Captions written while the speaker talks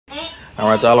All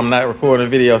right, y'all, I'm not recording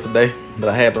video today, but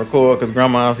I had to record because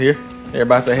Grandma's here.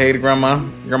 Everybody say hey to Grandma.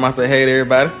 Grandma say hey to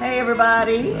everybody. Hey,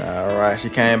 everybody. All right, she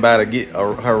came by to get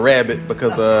her rabbit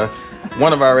because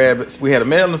one of our rabbits, we had a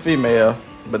male and a female,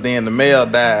 but then the male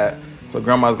died. So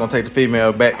Grandma's gonna take the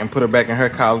female back and put her back in her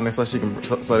colony so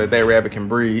that rabbit can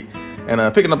breed.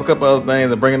 And picking up a couple other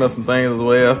things and bringing us some things as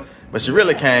well. But she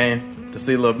really came to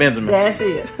see little Benjamin. That's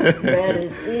it. That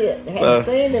is it. I haven't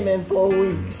seen him in 4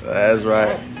 weeks. That's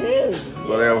right. I tell you.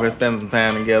 So they're over here spending some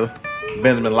time together.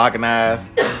 Benjamin locking eyes.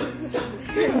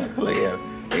 Look at him.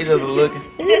 He just looking.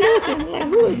 Like,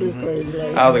 who is this crazy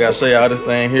lady? I also got to show y'all this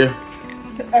thing here.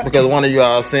 Because one of you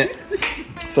all sent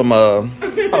some,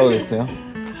 hold this, Tim,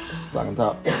 so I can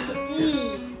talk.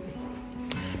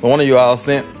 But one of you all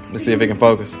sent, let's see if it can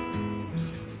focus.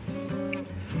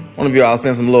 One of you all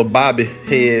sent some little Bobby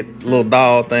head, little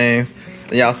doll things.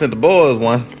 And y'all sent the boys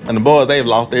one. And the boys, they've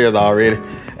lost theirs already.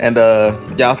 And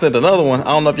y'all sent another one. I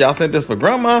don't know if y'all sent this for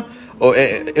Grandma. Or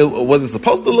was it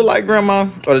supposed to look like Grandma?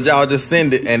 Or did y'all just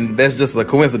send it and that's just a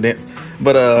coincidence?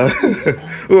 But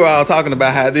we were all talking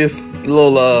about how this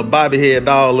little Bobby head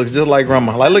doll looks just like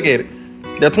Grandma. Like, look at it.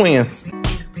 They're twins.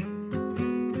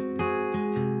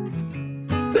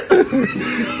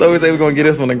 So we say we're gonna get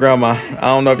this one to Grandma. I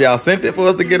don't know if y'all sent it for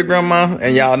us to get to Grandma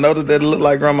and y'all noticed that it looked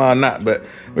like Grandma or not, but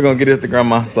we're gonna get this to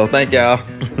Grandma. So thank y'all.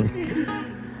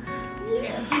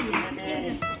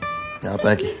 Y'all,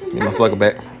 thank you. Get my sucker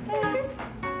back.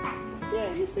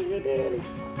 Yeah, you see your daddy.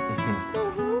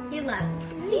 You love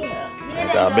him. Yeah.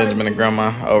 Got y'all Benjamin and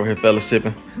Grandma over here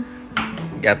fellowshipping.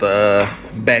 Got the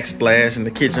backsplash in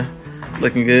the kitchen.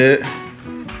 Looking good.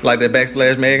 Like that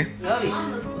backsplash, Megan? Love you.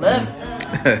 Love you.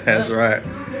 That's right.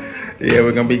 Yeah,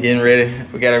 we're gonna be getting ready.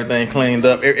 We got everything cleaned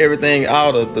up. Everything,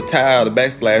 all the tile, the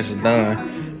backsplash is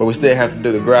done. But we still have to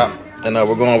do the grout. And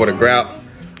we're going with a grout.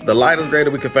 The lightest gray that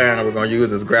we could find we're gonna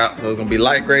use is grout. So it's gonna be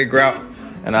light gray grout.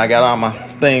 And I got all my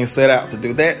things set out to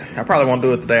do that. I probably won't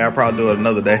do it today. I'll probably do it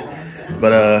another day.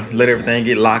 But let everything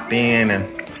get locked in and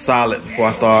solid before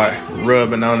I start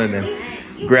rubbing on it and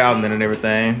grouting it and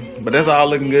everything. But that's all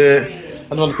looking good. I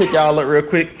just want to pick y'all up real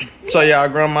quick. Show y'all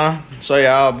Grandma. Show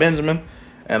y'all Benjamin.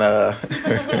 And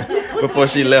before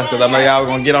she left, because I know y'all were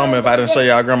going to get on me if I didn't show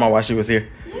y'all Grandma while she was here.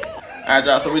 Alright,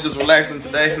 y'all, so we just relaxing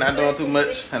today, not doing too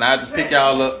much. And I'll just pick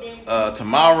y'all up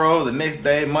tomorrow, the next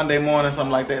day, Monday morning,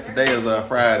 something like that. Today is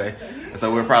Friday. And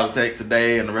so we'll probably take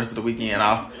today and the rest of the weekend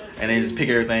off. And then just pick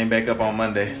everything back up on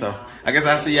Monday. So I guess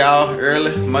I'll see y'all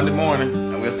early Monday morning.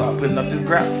 And we'll start putting up this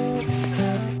grout.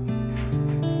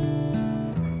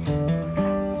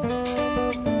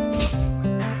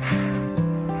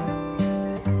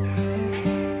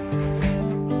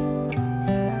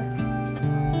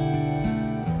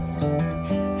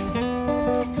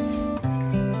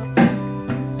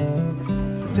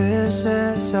 This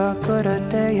is as good a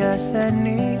day as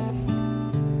any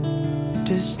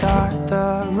to start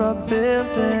the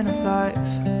rebuilding of life.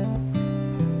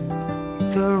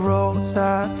 The roads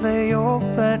that lay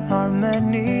open are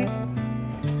many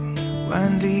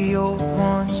when the old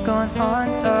one's gone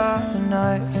under the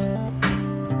knife.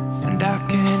 And I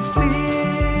can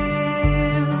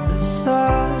feel the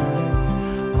sun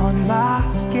on my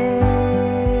skin,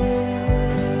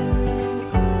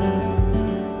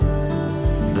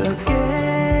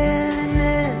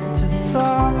 beginning to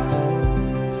thaw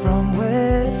from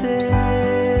within.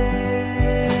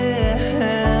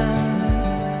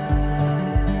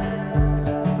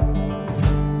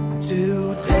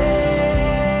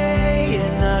 Today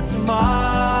and not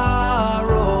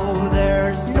tomorrow,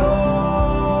 there's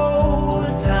no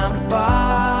time to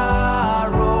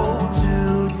borrow.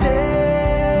 Today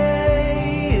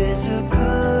is a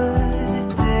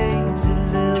good day to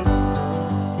live.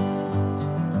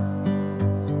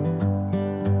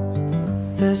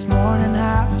 This morning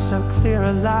has so clear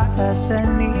a light as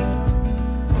any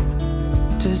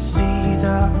to see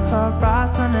the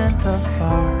horizon in the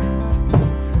far.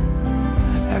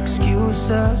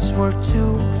 Excuses were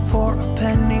 2 for a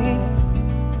penny,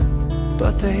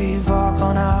 but they've all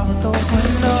gone out the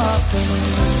window of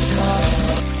this car.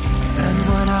 And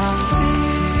when I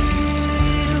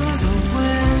feel the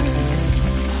wind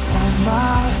on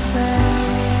my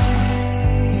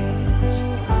face,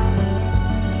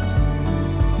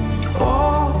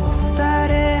 all that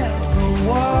ever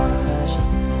was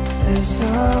is a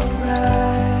wreck.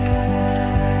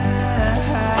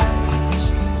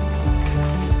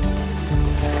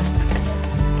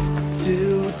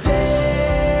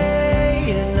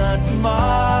 Today and not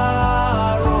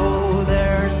tomorrow,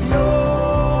 there's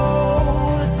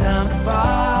no time to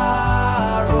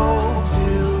borrow.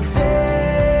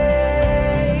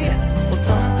 Today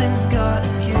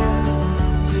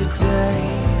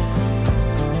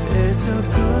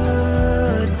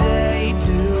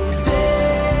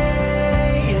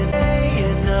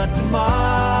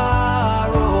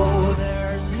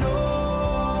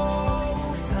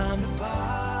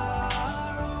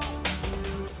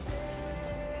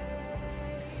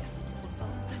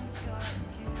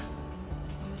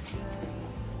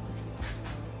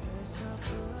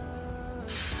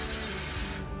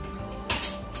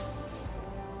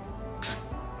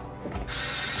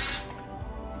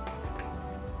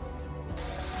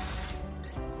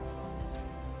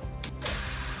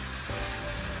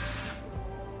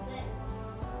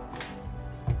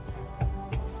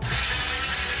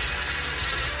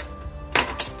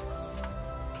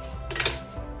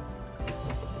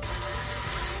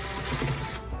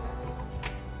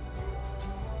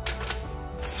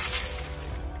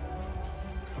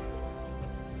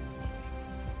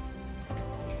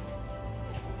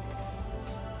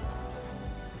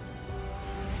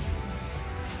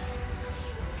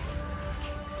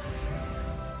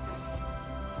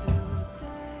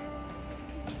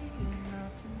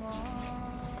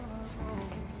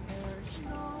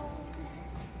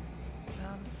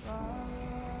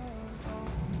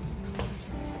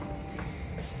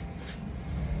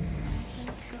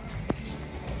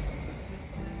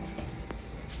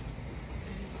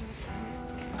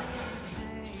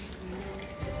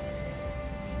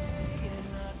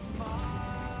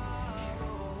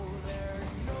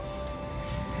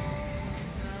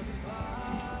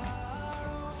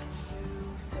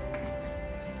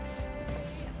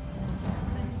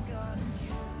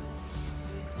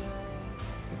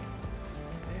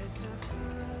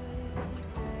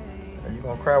You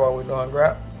gonna cry while we doing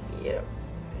grout? Yep.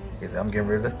 He said, I'm getting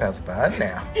rid of this pacifier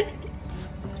now.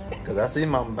 Because I see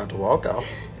Mama about to walk off.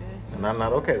 And I'm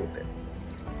not okay with that.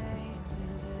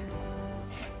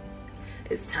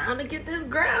 It's time to get this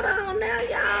grout on now,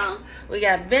 y'all. We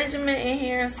got Benjamin in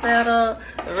here set up.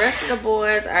 The rest of the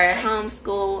boys are at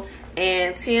homeschool,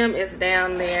 and Tim is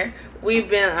down there. We've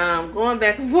been going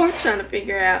back and forth trying to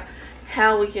figure out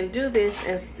how we can do this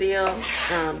and still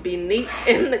be neat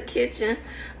in the kitchen,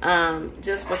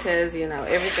 just because, you know,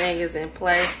 everything is in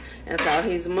place. And so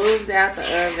he's moved out the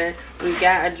oven. We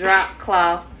got a drop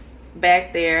cloth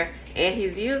back there, and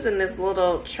he's using this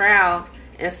little trowel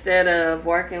instead of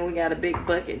working. We got a big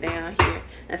bucket down here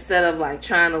instead of like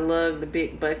trying to lug the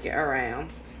big bucket around.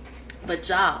 But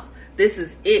y'all, this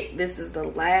is it. This is the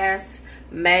last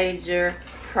major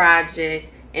project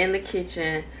in the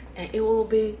kitchen, and it will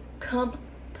be complete.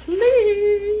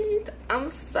 I'm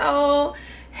so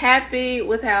happy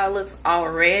with how it looks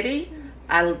already.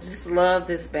 I just love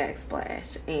this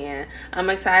backsplash, and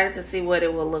I'm excited to see what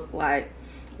it will look like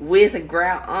with a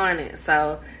grout on it.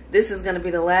 So this is going to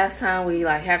be the last time we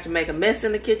like have to make a mess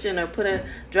in the kitchen or put a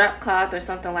drop cloth or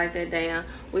something like that down.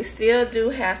 We still do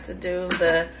have to do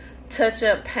the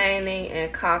touch-up painting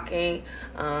and caulking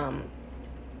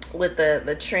with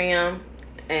the trim.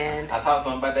 And I talked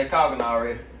to him about that caulking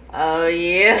already. oh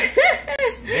yeah.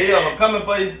 Bill, I'm coming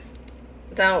for you.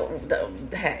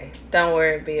 Don't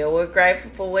worry, Bill. We're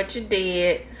grateful for what you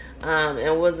did,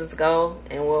 and we'll just go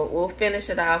and we'll finish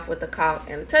it off with the caulk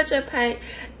and the touch-up paint.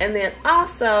 And then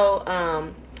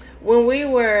also,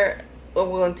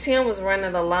 when Tim was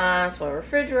running the lines for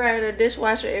refrigerator,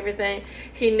 dishwasher, everything,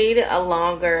 he needed a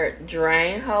longer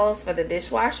drain hose for the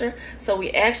dishwasher. So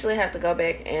we actually have to go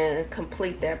back and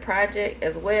complete that project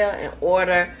as well and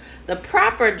order the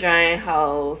proper drain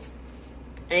hose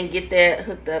and get that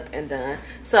hooked up and done.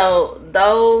 So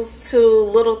those two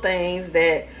little things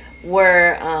that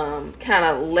were kind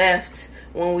of left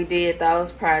when we did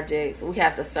those projects, we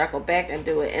have to circle back and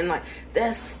do it. And like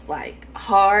that's like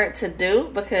hard to do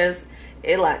because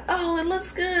it like, oh, it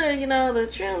looks good, you know, the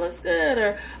trim looks good,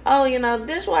 or oh, you know, the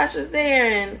dishwasher's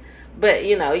there, but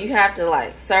you know, you have to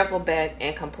like circle back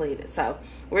and complete it. So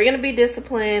we're gonna be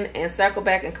disciplined and circle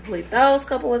back and complete those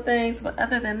couple of things. But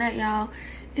other than that, y'all,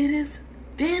 it is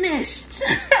finished.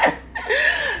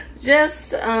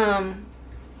 Just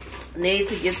need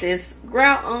to get this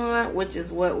grout on, which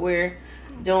is what we're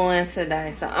doing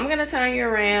today. So I'm gonna turn you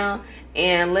around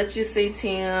and let you see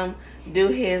Tim do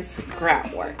his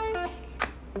grout work.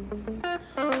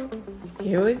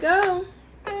 Here we go.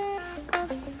 Oh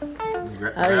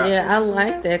yeah, I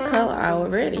like that color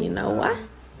already. You know why?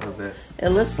 What's that? It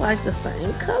looks like the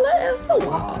same color as the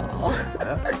wall.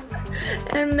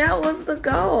 And that was the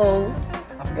goal.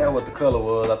 I forgot what the color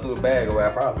was. I threw the bag away.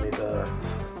 I probably need to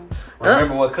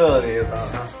remember what color it is.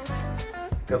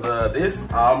 Because this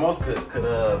almost could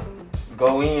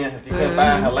go in. If you couldn't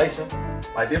find halation,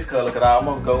 like this color could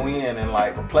almost go in and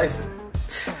like replace it.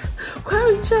 Why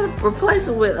are you trying to replace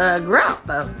it with grout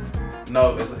though?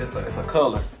 No, it's a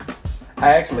color.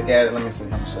 I actually got it. Let me see.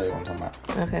 Let me show you what I'm talking about.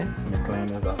 Okay. Let me clean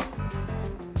this up.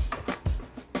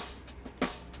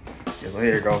 Yeah, so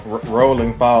here you go.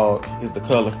 Rolling fog is the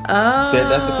color. Oh. So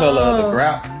that's the color of the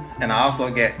grout. And I also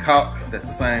got caulk that's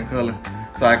the same color.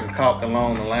 So I can caulk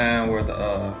along the line where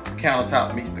the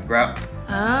countertop meets the grout.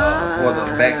 Or the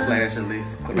backsplash at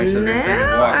least. To make sure everything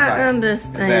is watertight. I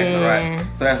understand. Exactly right.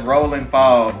 So that's rolling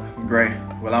fog gray.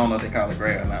 Well, I don't know if they call it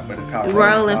gray or not, but it's called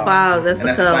rolling fog. That's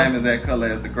the color. the same as that color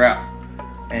as the grout.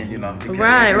 And you know,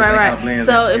 right.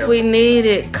 So if we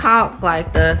needed caulk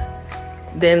like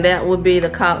then that would be the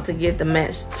caulk to get to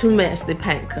match the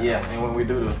paint color. Yeah, and when we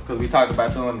do because we talked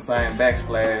about doing the same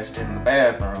backsplash in the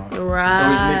bathroom. Right. So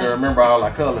we just need to remember all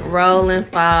our colors. Rolling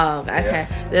fog. Okay.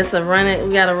 Yeah.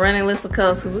 We got a running list of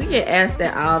colors because we get asked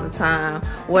that all the time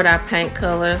what our paint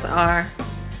colors are.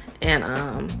 And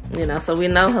you know, so we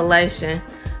know halation,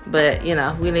 but you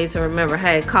know, we need to remember,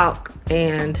 hey, caulk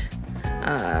and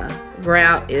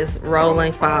grout is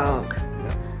rolling fog.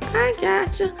 I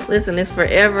got you. Listen, it's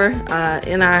forever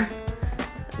in our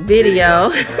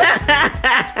video.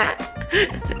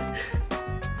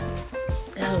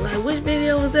 Like, which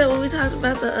video was that when we talked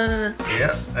about the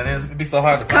yeah, and it'd be so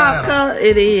hard to caulk color?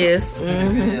 It is.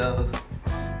 Videos.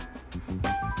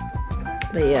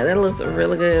 But yeah, that looks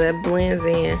really good. That blends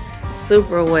in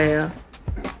super well.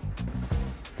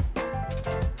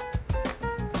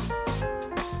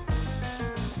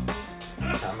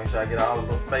 I'll make sure I get all of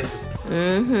those spaces.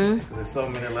 There's so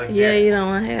many like yeah, you don't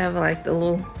want to have like the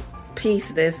little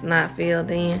piece that's not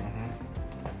filled in.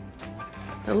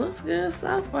 It looks good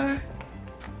so far.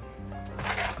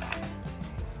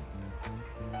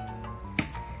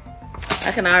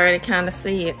 I can already kind of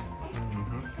see it.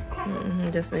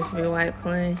 Just needs to be wiped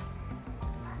clean.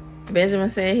 Benjamin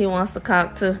said he wants to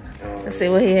caulk too. Let's see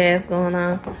what he has going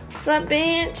on. What's up,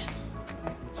 Benj?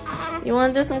 You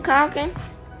want to do some caulking?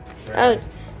 Oh,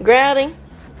 grouting?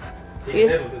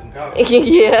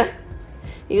 Yeah.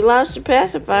 You lost your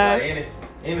pacifier.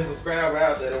 Any subscriber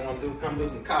out there that want to come do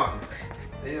some caulking,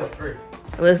 feel free.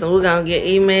 Listen, we're going to get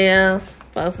emails.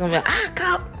 Folks going to be like,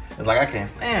 caulk. It's like, I can't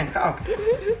stand caulking.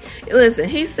 Listen,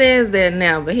 he says that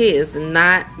now, but he is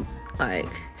not, like,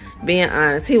 being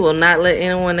honest. He will not let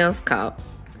anyone else caulk,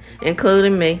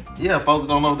 including me. Yeah, folks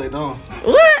don't know what they're doing.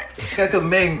 What? Because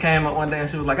Megan came up one day and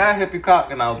she was like, I'll help you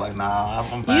caulk. And I was like, nah,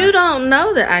 I'm fine. You don't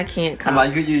know that I can't caulk. I'm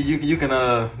like, you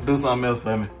can do something else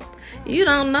for me. You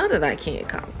don't know that I can't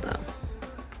caulk, though.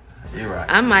 You're right.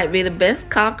 I might be the best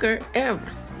caulker ever.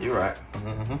 You're right.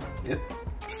 Yep.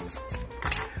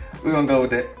 We're going to go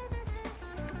with that.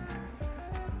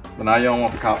 But now you don't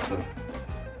want the caulk to,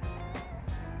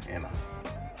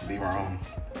 be wrong.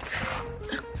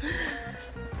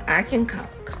 I can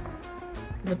caulk.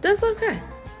 But that's okay.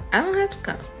 I don't have to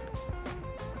caulk.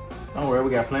 Don't worry,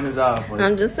 we got plenty of jobs for you.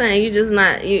 I'm just saying, you just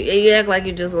not, you act like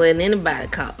you're just letting anybody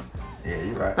caulk. Yeah,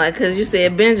 you're right. Like, because you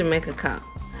said Benjamin could caulk.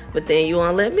 But then you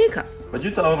won't let me caulk. But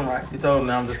you told him right. You told him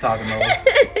that I'm just talking over.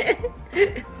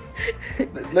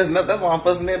 Listen, that's why I'm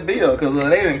fussing that bill, because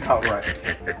they didn't caulk right.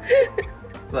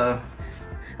 So.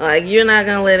 Like, you're not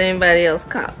going to let anybody else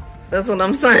caulk. That's what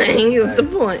I'm saying. Is the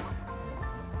point.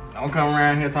 Don't come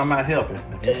around here talking about helping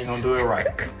if you ain't gonna do it right.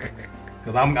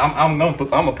 Cause I'm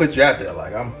gonna put you out there.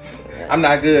 Like I'm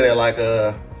not good at like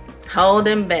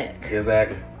holding back.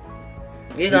 Exactly.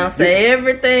 You're gonna say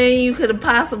everything you could have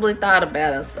possibly thought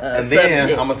about us. And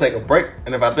then I'm gonna take a break.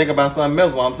 And if I think about something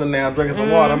else while I'm sitting there drinking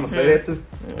some water, I'm gonna say that too.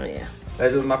 Oh, yeah.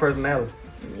 That's just my personality.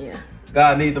 Yeah.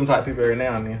 God needs them type of people every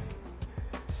now and then.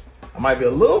 I might be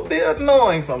a little bit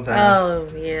annoying sometimes. Oh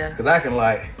yeah. Cause I can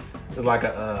like. It's like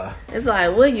a it's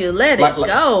like, will you let it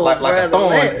go, like brother? A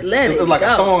thorn. Let it's it like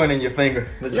go. a thorn in your finger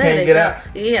that you Let can't it get go. out.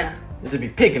 Yeah. It just be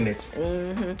picking at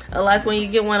you. Or like when you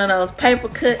get one of those paper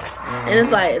cuts, and it's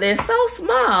like they're so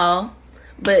small,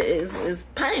 but it's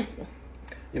painful.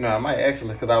 You know, I might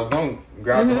actually, because I was gonna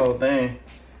grab the whole thing.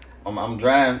 I'm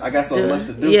drying. I got so much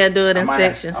to do. Yeah, do it in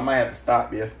sections. I might have to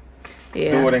stop you.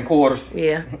 Yeah. Do it in quarters.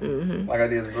 Yeah. Like I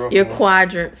did the girl. Your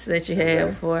quadrants that you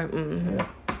had before.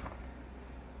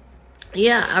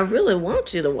 Yeah, I really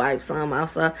want you to wipe some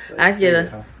off so I get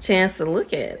a chance to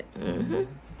look at it.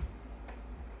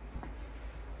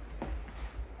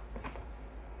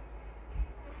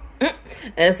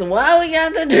 That's why we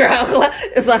got the drop cloth.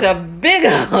 It's like a big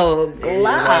old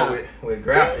glob. With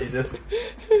grout, we got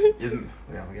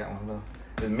one of those.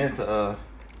 It's meant to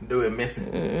do it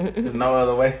missing. There's no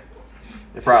other way.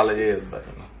 It probably is, but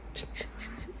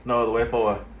no other way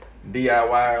for a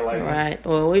DIY like that. Right.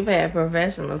 Well, we've had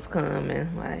professionals come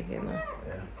and like,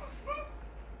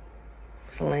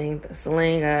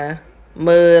 sling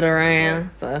mud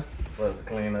around. So for us to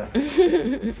clean up.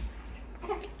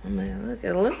 I mean, look,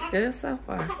 it looks good so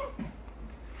far.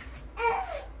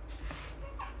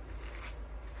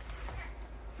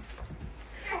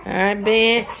 All right,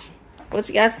 bitch. What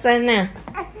you got to say now?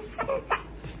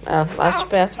 Lost your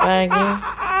pacifier again.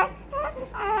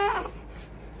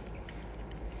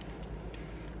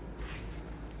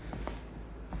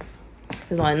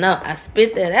 He's like, no, I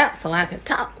spit that out so I can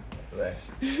talk. Right.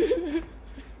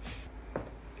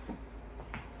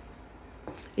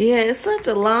 Yeah, it's such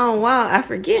a long wall. I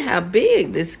forget how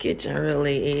big this kitchen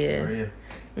really is.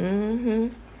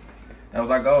 That was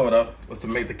our goal, though, was to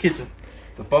make the kitchen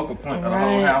the focal point of the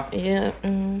whole house. Yeah.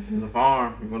 It's a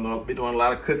farm. You're going to be doing a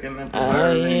lot of cooking and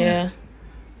preserving and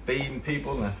feeding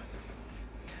people. And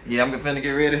yeah, I'm finna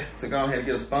get ready to go ahead and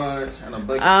get a sponge and a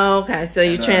bucket. Oh, okay. So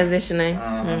you're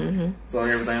transitioning. So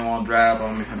everything won't dry up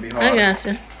on me and be hard. I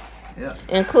gotcha. Yeah.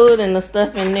 Including the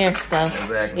stuff in there. So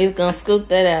exactly. he's going to scoop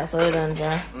that out so it doesn't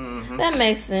dry. That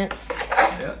makes sense.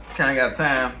 Yeah. Kind of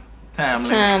got a time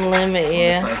limit. Time limit,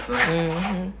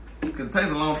 yeah. Because it takes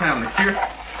a long time to cure,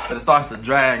 but it starts to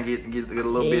dry and get a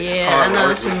little bit hard. Yeah, I know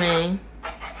what you mean.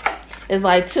 It's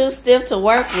like too stiff to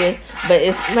work with, but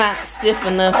it's not stiff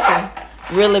enough to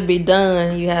really be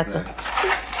done. You have to.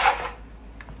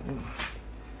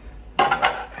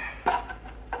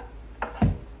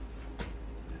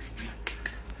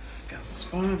 Got some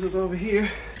sponges over here.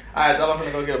 All right, y'all, I'm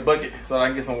gonna go get a bucket so I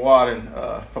can get some water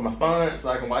for my sponge so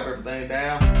I can wipe everything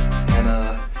down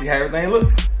and see how everything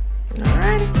looks.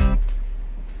 Alrighty.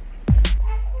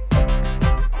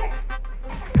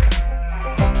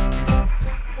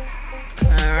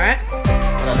 Alright.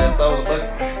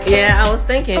 Yeah, I was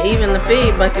thinking even the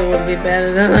feed bucket would be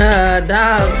better than a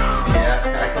dog.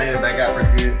 Yeah, I cleaned it back out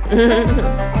pretty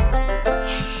good.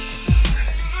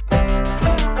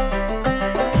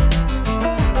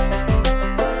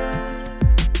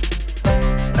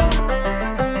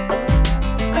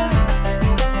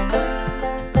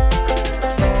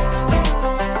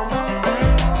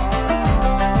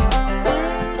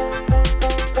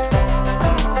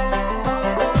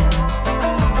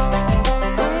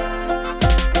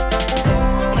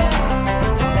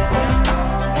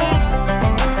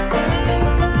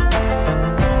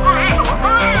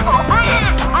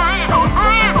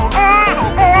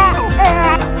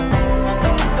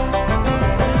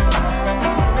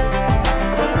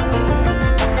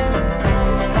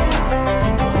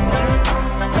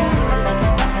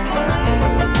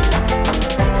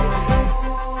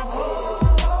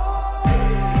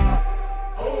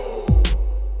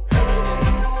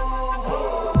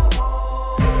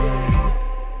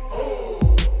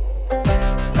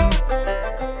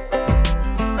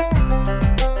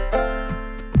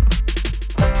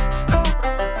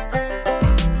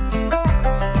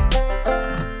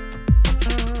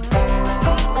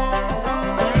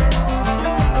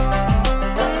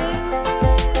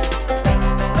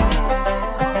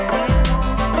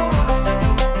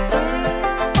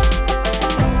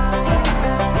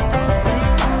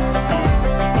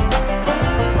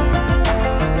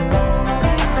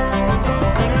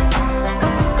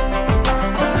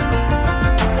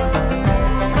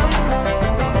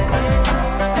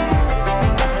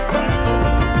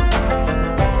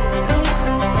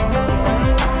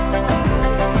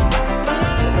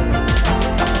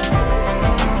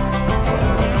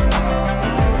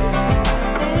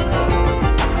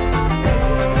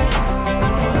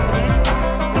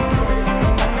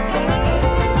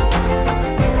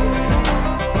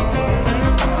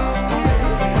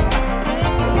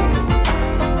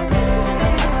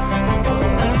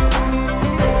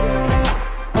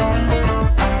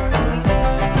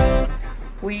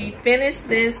 Finished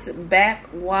this back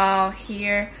wall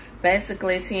here.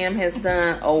 Basically, Tim has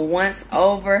done a once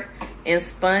over and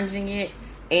sponging it,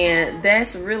 and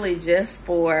that's really just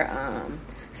for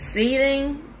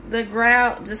seating the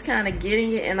grout, just kind of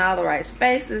getting it in all the right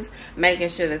spaces, making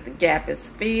sure that the gap is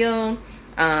filled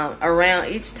around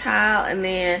each tile. And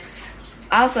then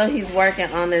also he's working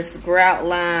on this grout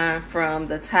line from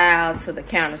the tile to the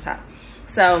countertop.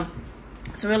 So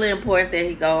it's really important that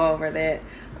he go over that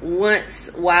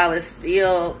once while it's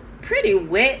still pretty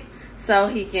wet, so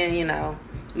he can, you know,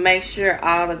 make sure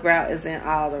all the grout is in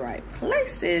all the right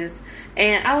places.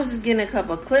 And I was just getting a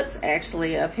couple of clips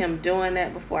actually of him doing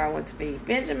that before I went to feed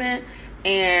Benjamin,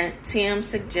 and Tim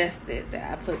suggested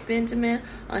that I put Benjamin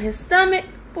on his stomach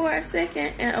for a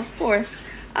second, and of course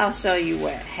I'll show you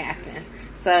what happened.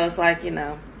 So it's like, you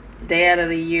know, dad of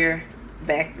the year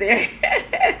back there.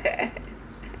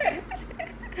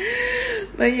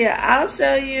 But yeah, I'll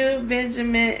show you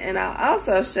Benjamin, and I'll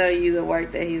also show you the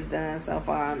work that he's done so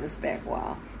far on this back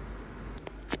wall.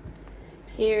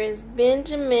 Here is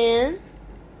Benjamin.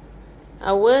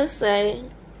 I would say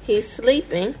he's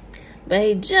sleeping, but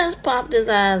he just popped his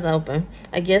eyes open.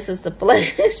 I guess it's the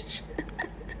flash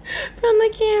from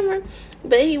the camera.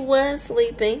 But he was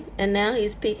sleeping, and now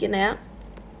he's peeking out.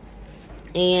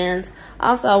 And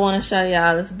also I want to show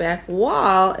y'all this back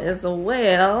wall as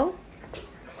well.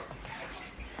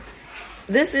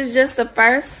 This is just the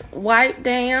first wipe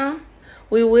down.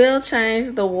 We will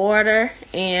change the water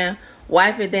and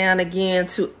wipe it down again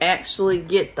to actually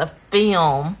get the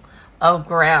film of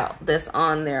grout that's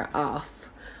on there off.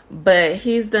 But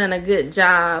he's done a good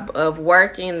job of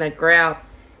working the grout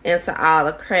into all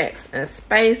the cracks and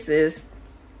spaces,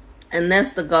 and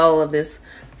that's the goal of this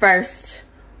first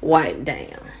wipe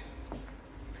down.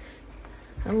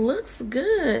 It looks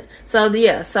good. So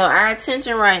yeah, so our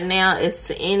attention right now is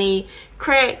to any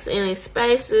cracks, any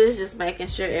spaces, just making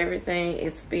sure everything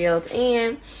is filled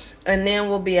in, and then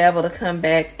we'll be able to come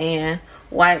back and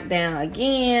wipe down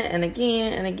again and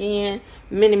again and again,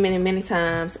 many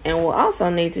times. And we'll also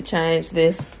need to change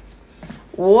this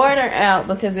water out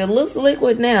because it looks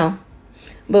liquid now,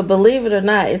 but believe it or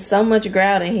not, it's so much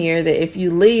grout in here that if you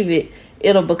leave it,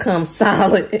 it'll become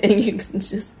solid, and you can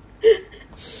just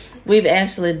we've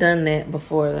actually done that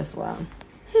before. That's why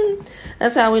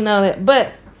that's how we know that.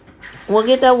 But we'll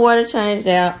get that water changed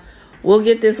out, we'll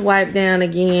get this wiped down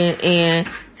again, and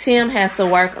Tim has to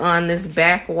work on this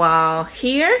back wall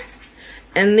here,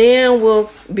 and then we'll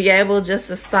be able just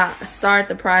to start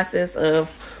the process of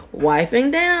wiping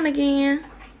down again.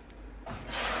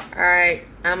 Alright,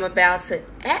 I'm about to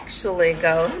actually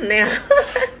go now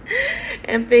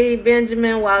and feed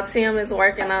Benjamin while Tim is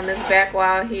working on this back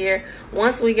wall here.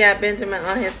 Once we got Benjamin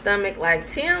on his stomach, like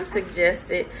Tim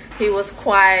suggested, he was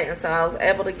quiet, and so I was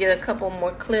able to get a couple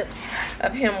more clips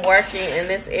of him working in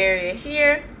this area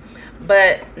here.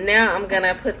 But now I'm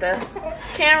gonna put the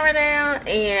camera down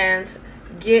and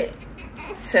get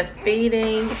to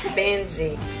feeding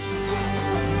Benji.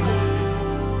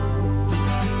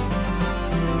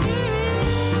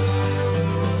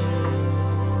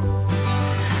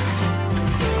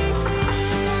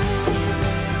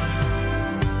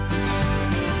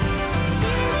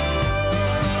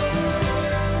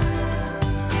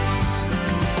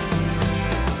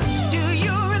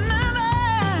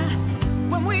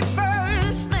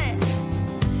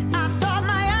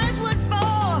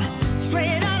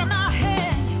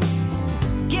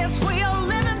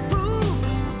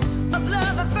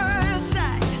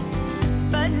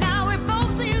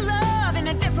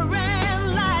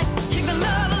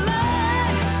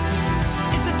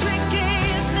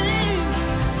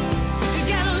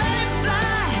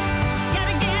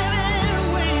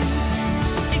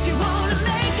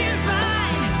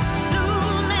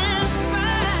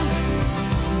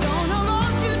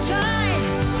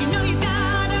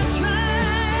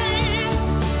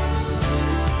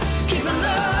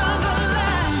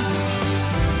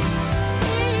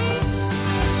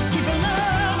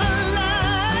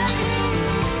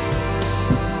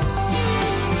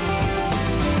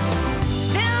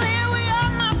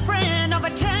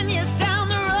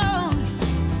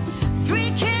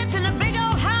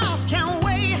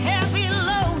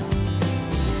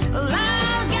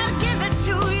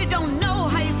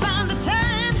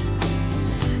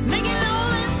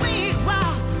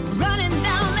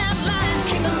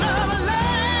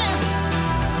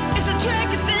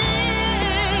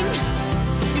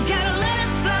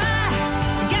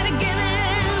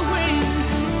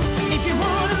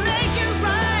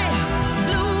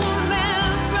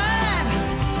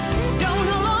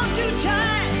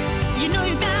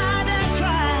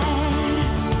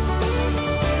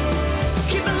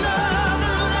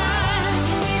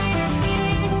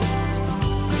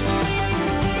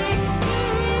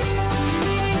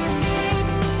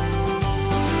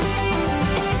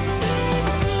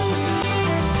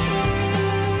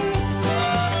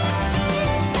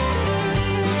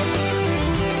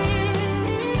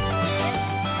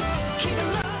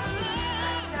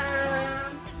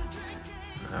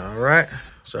 Alright,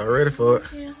 so ready for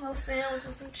it. A little sandwich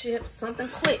with some chips, something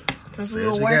quick since we See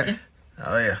were what you working. got.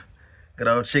 Oh yeah, good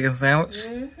old chicken sandwich,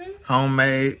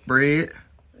 homemade bread.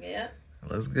 Yep.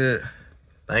 Looks good.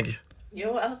 Thank you.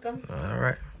 You're welcome. All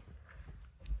right.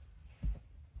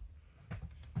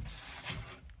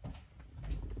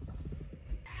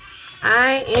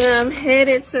 I am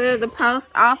headed to the post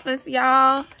office,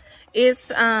 y'all.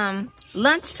 It's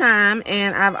lunchtime,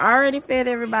 and I've already fed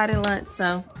everybody lunch,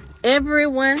 so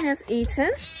everyone has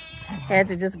eaten. Had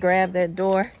to just grab that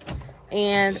door.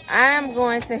 And I'm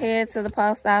going to head to the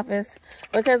post office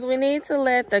because we need to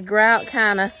let the grout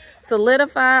kind of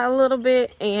solidify a little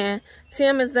bit, and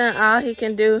Tim has done all he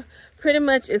can do. Pretty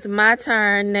much it's my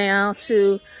turn now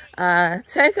to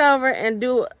take over and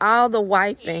do all the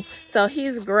wiping. So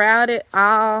he's grouted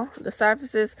all the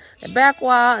surfaces, the back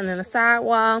wall and then the side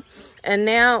wall, and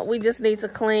now we just need to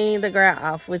clean the grout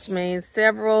off, which means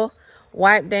several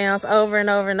wipe downs over and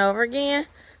over and over again.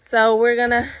 So we're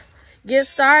gonna get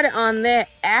started on that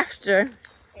after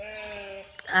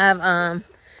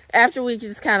after we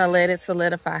just kind of let it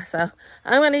solidify. So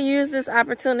I'm going to use this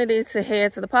opportunity to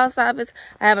head to the post office.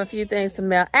 I have a few things to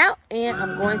mail out, and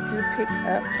I'm going to pick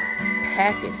up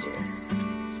packages.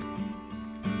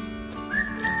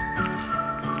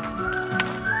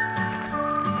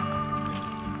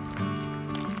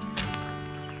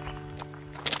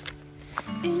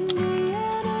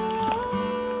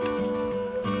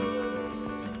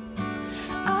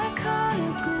 I caught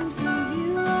a glimpse of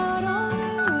you out on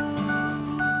the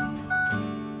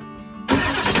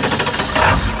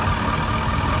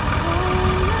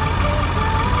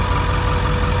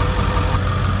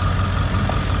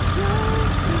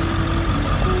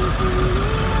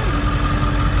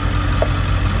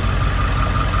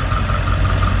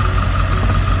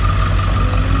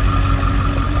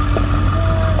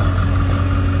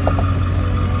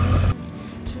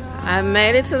I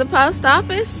made it to the post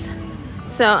office,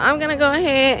 so I'm gonna go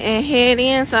ahead and head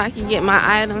in so I can get my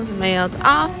items mailed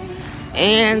off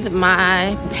and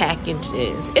my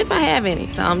packages, if I have any.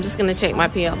 So I'm just gonna check my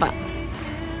P.O. box.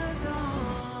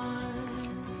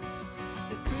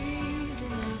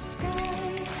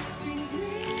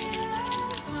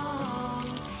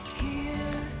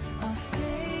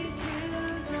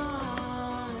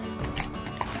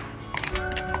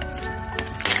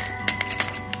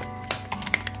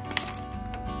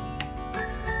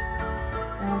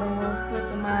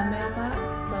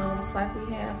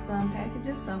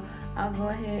 packages, so I'll go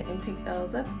ahead and pick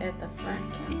those up at the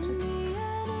front counter.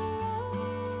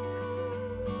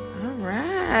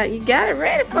 Alright, you got it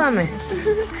ready for me.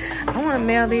 I want to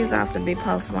mail these off to be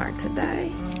postmarked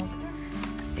today.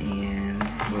 And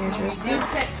here's your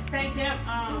stuff.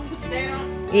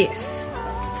 Yes,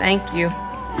 thank you.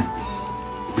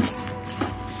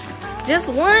 Just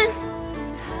one?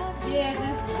 Yeah,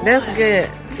 that's good.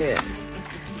 Good.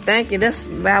 Thank you. That's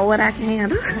about what I can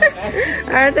handle.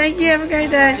 All right, thank you. Have a great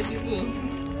day.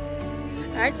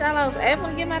 All right, y'all. I was able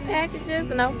to get my packages,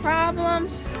 no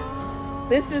problems.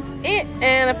 This is it,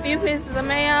 and a few pieces of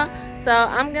mail. So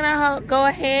I'm gonna go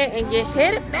ahead and get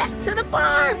headed back to the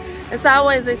farm. It's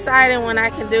always exciting when I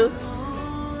can do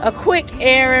a quick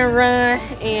errand run,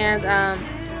 and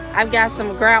I've got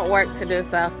some grout work to do,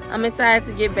 so I'm excited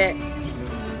to get back.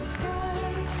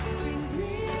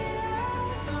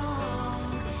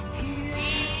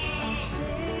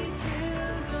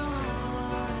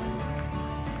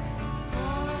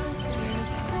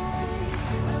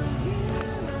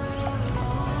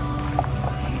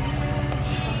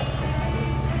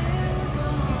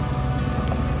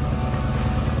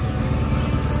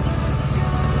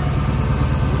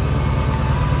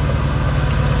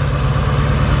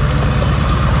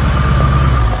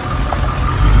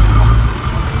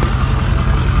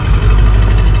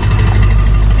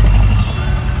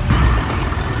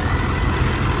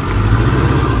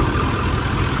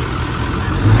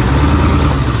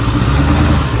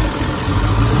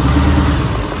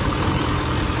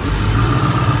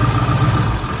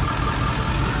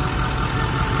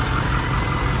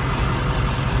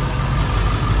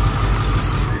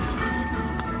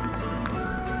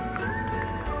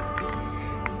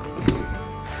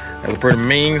 That's a pretty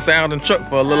mean sounding truck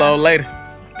for a little old lady.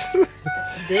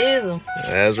 Diesel.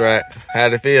 That's right.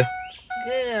 How'd it feel?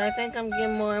 Good. I think I'm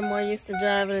getting more and more used to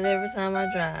driving it every time I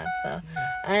drive. So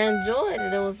I enjoyed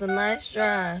it. It was a nice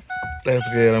drive. That's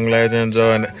good. I'm glad you're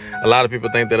enjoying it. A lot of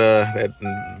people think that that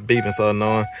beeping so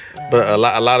annoying, but a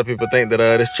lot of people think that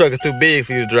this truck is too big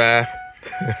for you to drive.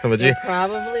 But it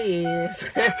probably is.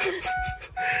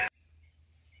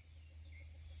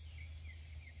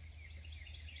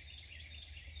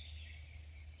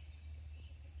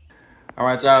 All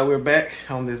right, y'all, we're back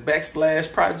on this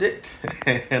backsplash project,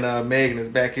 and Megan is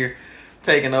back here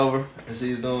taking over, and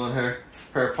she's doing her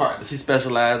part that she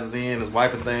specializes in, is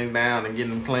wiping things down and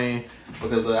getting them clean,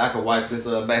 because I could wipe this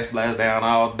backsplash down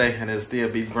all day and it'll still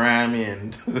be grimy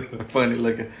and funny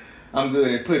looking. I'm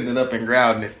good at putting it up and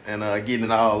grouting it and getting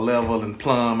it all level and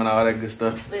plumb and all that good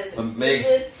stuff. Listen,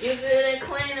 you're good at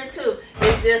cleaning too.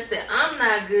 It's just that I'm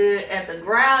not good at the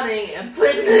grouting and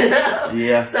putting it up.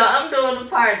 Yeah. So I'm doing the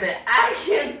part that I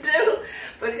can do,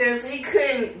 because he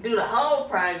couldn't do the whole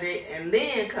project and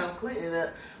then come clean it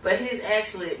up. But he's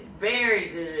actually very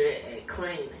good at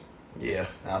cleaning. Yeah,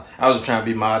 I was trying to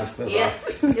be modest. That's yeah,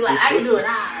 all. You're like, I can do it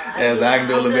all. I can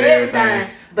do a little bit of everything.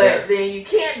 But then you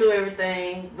can't do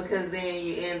everything, because then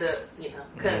you end up,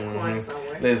 cutting corners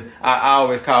somewhere. Listen, I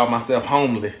always call myself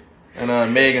homely.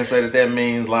 And Megan said that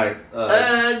means like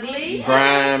ugly.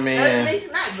 Grimy. Ugly,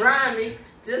 not grimy,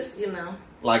 just,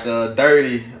 like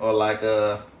dirty, or like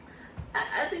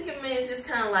I think it means just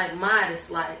kind of like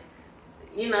modest, like,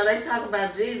 they talk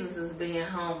about Jesus as being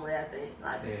homely, I think.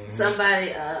 Like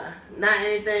somebody, not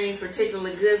anything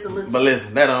particularly good to look at. But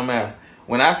listen, that don't matter.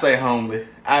 When I say homely,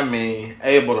 I mean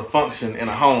able to function in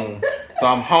a home. So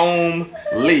I'm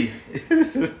homely.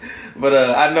 But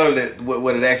I know that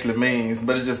what it actually means.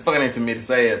 But it's just funny to me to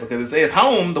say it, because it says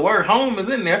home. The word home is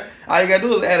in there. All you got to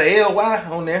do is add a L-Y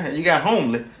on there, and you got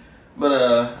homely. But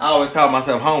I always call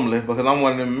myself homely, because I'm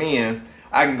one of them men.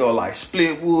 I can go like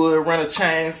split wood, run a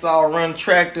chainsaw, run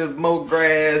tractors, mow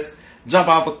grass, jump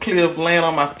off a cliff, land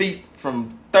on my feet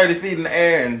from 30 feet in the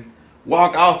air, and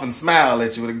walk off and smile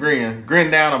at you with a grin.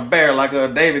 Grin down a bear like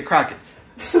David Crockett.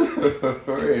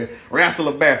 Wrestle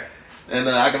a bear. And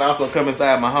I can also come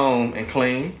inside my home and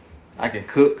clean. I can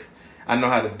cook. I know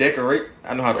how to decorate.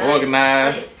 I know how to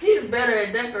organize. He's better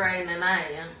at decorating than I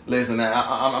am. Listen,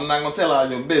 I'm not going to tell all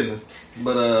your business.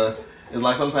 But it's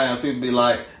like sometimes people be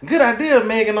like, good idea,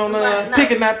 Megan, on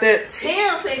picking out that.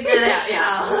 Tim picked it out,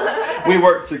 y'all. We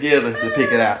work together to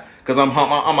pick it out. Because I'm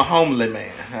a homely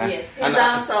man. Yeah, he's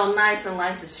also nice and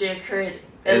likes to share credit.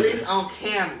 At least on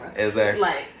camera. Exactly.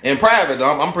 Like in private,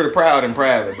 though, I'm pretty proud in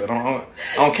private. But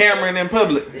on camera and in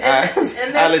public, I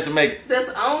let you make it.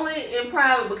 That's only in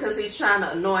private because he's trying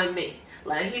to annoy me.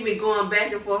 Like, he be going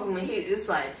back and forth with me. It's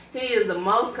like, he is the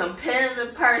most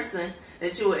competitive person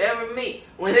that you will ever meet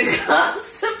when it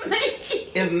comes to me.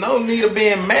 There's no need of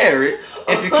being married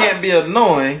if you can't be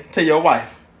annoying to your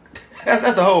wife.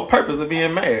 That's the whole purpose of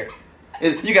being married.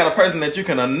 You got a person that you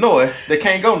can annoy that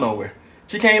can't go nowhere.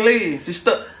 She can't leave. She's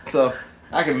stuck. So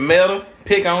I can melt her,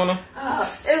 pick on her.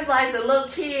 It's like the little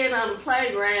kid on the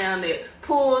playground that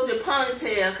pulls your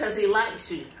ponytail because he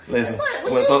likes you. Listen, it's like,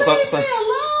 would you leave me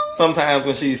alone? Sometimes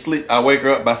when she sleep, I wake her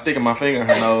up by sticking my finger in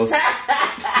her nose.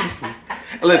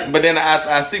 Listen, but then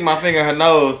I stick my finger in her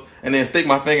nose and then stick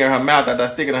my finger in her mouth after I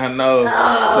stick it in her nose to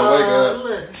wake her up.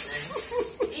 Look.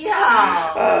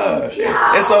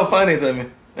 Y'all. It's so funny to me.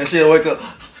 And she'll wake up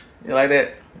like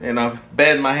that, you know,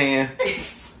 bat in my hand.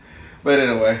 But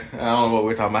anyway, I don't know what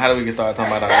we're talking about. How do we get started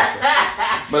talking about all this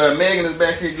stuff? But Megan is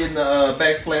back here getting the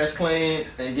backsplash clean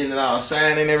and getting it all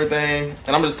shiny and everything.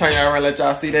 And I'm just turning y'all around and let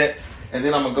y'all see that. And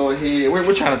then I'm going to go ahead.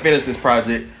 We're trying to finish this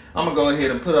project. I'm going to go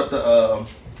ahead and put up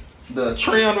the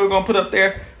trim we're going to put up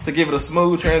there to give it a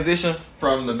smooth transition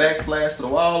from the backsplash to the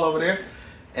wall over there.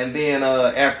 And then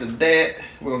after that,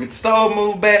 we're going to get the stove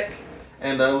moved back.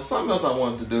 And something else I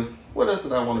wanted to do. What else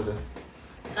did I want to do?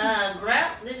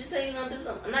 Grout? Did you say you're going to do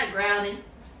something? Not grouting.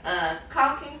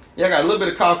 Caulking? Yeah, I got a little bit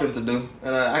of caulking to do.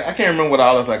 And I can't remember what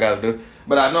all else I got to do.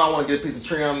 But I know I want to get a piece of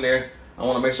trim there. I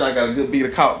want to make sure I got a good bead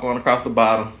of caulk going across the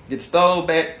bottom. Get the stove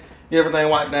back. Get everything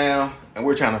wiped down. And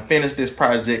we're trying to finish this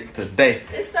project today.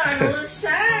 It's starting to look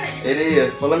shiny. It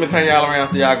is. So let me turn y'all around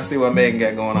so y'all can see what Megan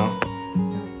got going on.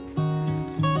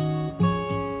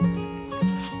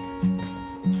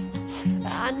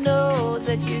 I know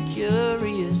that you're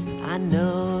curious, I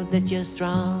know that you're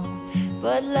strong,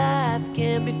 but life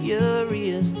can be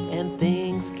furious and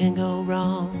things can go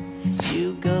wrong.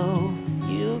 You go,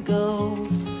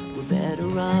 we're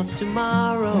better off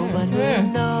tomorrow, but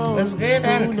who knows, That's good,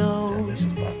 who knows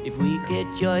if we get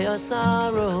joy or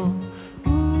sorrow.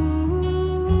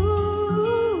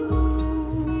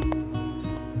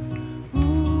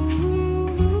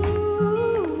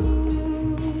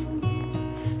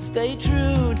 Stay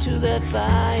true to that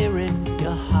fire in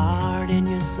your heart and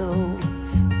your soul.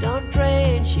 Don't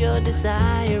drench your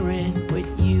desire in what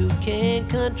you can't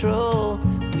control.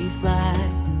 We fly,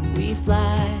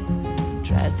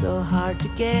 try so hard to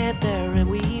get there, and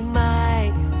we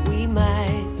might be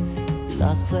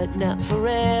lost but not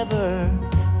forever.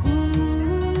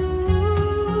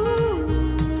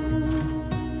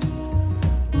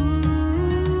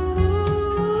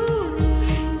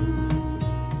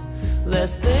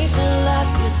 There's things in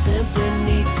life you simply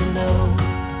need to know,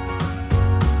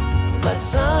 like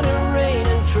sun and rain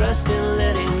and trust in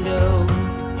letting go.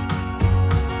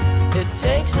 It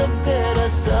takes a bit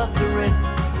of suffering,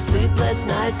 sleepless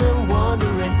nights and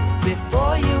wandering,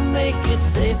 before you make it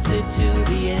safely to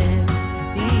the end,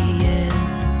 the end,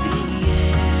 the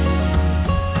end.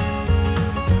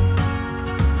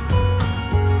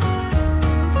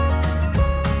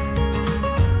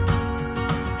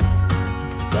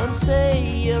 Don't say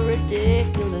you're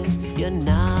ridiculous, you're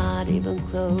not even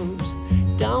close.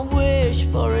 Don't wish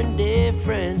for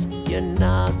indifference, you're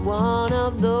not one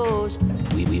of those.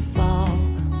 We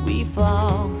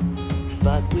fall,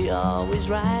 but we always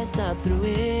rise up through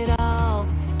it all.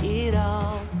 We get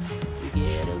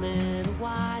a little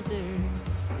wiser.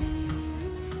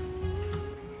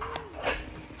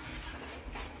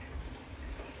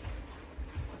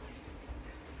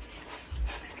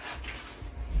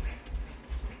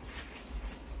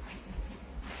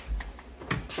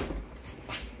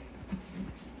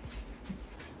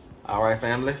 All right,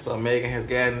 family. So Megan has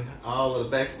gotten all of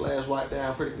the backsplash wiped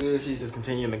down pretty good. She's just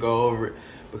continuing to go over it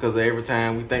because every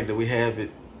time we think that we have it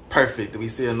perfect, we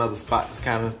see another spot that's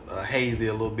kind of hazy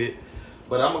a little bit.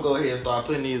 But I'm gonna go ahead and start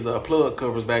putting these plug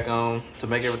covers back on to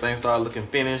make everything start looking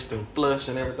finished and flush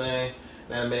and everything.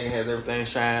 Now Megan has everything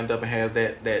shined up and has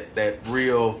that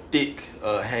real thick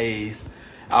haze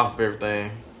off of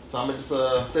everything. So I'm gonna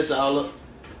just set y'all up.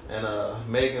 And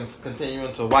Megan's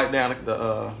continuing to wipe down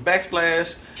the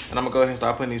backsplash. And I'm going to go ahead and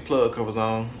start putting these plug covers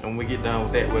on. And when we get done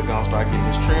with that, we're going to start getting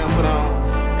this trim put on.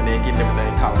 And then getting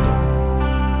everything caulked up.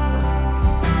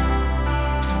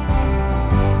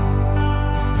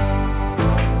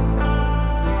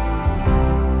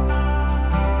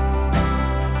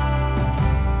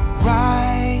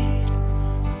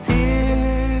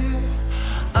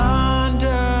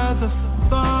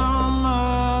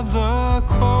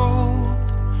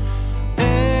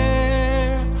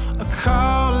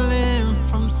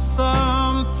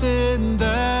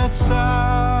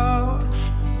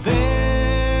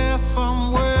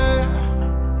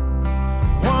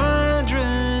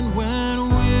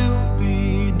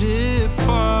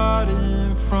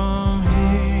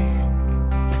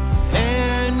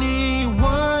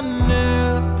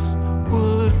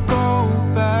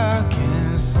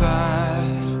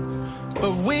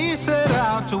 But we set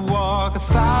out to walk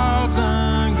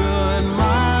 1,000 good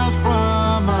miles from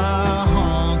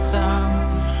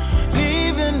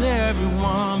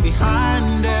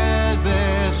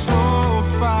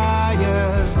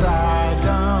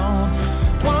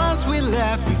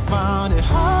found it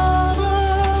harder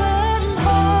and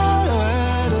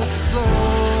harder to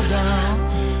slow down.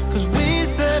 'Cause we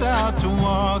set out to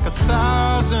walk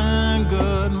 1,000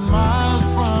 good miles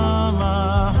from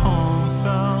our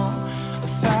hometown.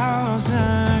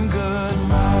 1,000 good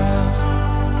miles.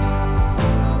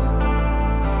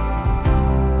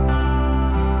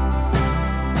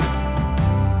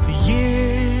 The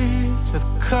years have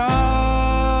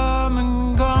come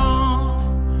and gone,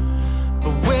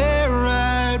 but we're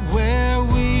right where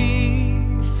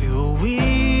we feel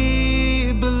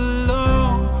we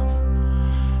belong.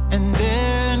 And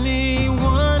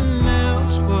anyone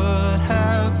else would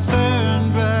have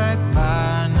turned back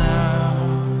by now.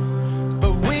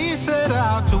 But we set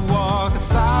out to walk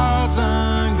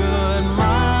 1,000 good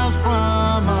miles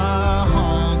from our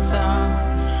hometown,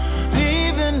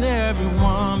 leaving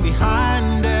everyone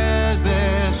behind as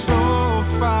their slow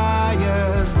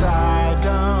fires die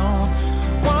down.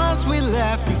 Once we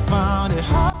left, we found it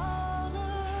hard.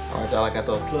 Alright, y'all, I got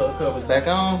those plug covers back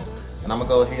on. And I'm gonna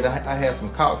go ahead, I have some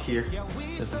caulk here.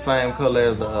 It's the same color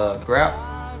as the grout.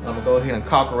 And I'm gonna go ahead and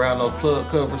caulk around those plug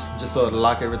covers just so to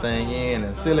lock everything in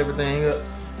and seal everything up.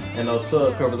 And those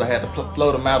plug covers, I had to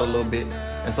float them out a little bit.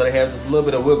 And so they have just a little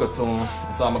bit of wiggle to them.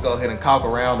 And so I'm gonna go ahead and caulk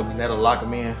around them and that'll lock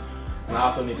them in. And I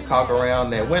also need to caulk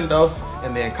around that window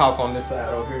and then caulk on this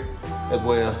side over here as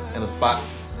well in a spot.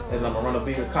 And I'm gonna run a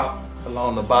bigger caulk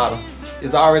along the bottom.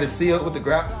 It's already sealed with the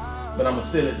grout, but I'm gonna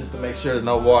seal it just to make sure that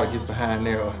no water gets behind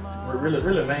there, or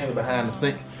really mainly behind the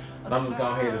sink. And I'm just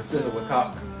going ahead and seal it with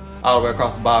caulk all the way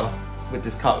across the bottom with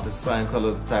this caulk, the same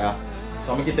color as the tile.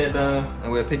 So I'm gonna get that done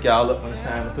and we'll pick y'all up when it's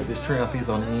time to put this trim piece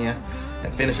on the end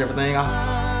and finish everything off.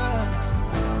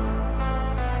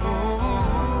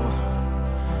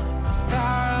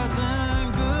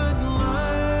 1,000 good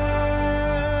miles.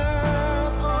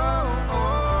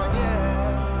 Oh, yeah.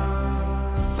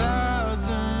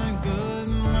 1,000 good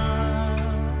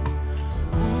miles.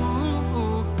 Ooh,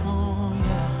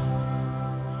 yeah.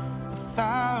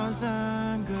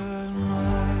 1,000 good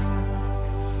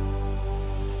miles.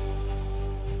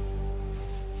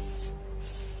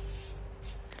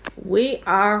 We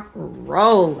are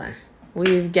rolling.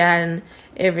 We've gotten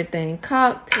everything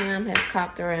caulked. Tim has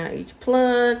caulked around each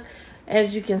plug.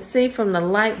 As you can see from the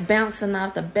light bouncing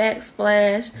off the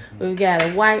backsplash, we've got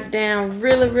it wiped down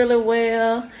really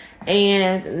well.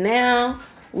 And now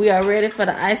we are ready for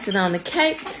the icing on the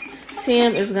cake.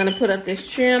 Tim is going to put up this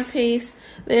trim piece.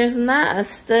 There's not a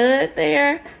stud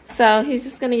there, so he's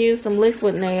just going to use some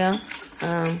liquid nail.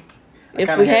 If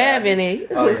we have any.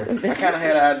 Oh, yeah. I kind of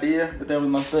had an idea that there was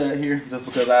no stud here just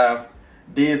because I've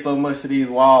did so much to these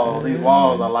walls. These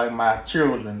walls are like my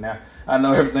children now. I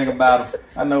know everything about them.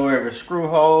 I know every screw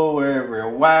hole, every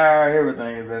wire,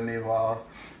 everything is in these walls.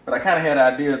 But I kind of had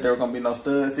an idea that there were going to be no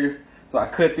studs here. So I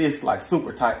cut this like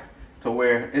super tight to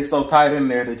where it's so tight in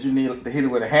there that you need to hit it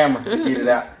with a hammer to get it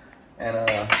out. And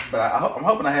but I'm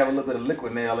hoping I have a little bit of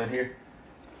liquid nail in here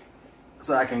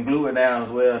so I can glue it down as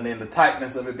well. And then the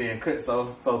tightness of it being cut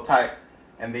so tight,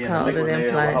 and then the liquid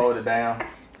nail will hold it down.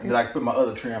 And then I can put my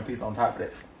other trim piece on top of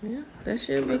that. Yeah, that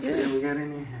should be Let's good. see what we got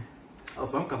in here. Oh,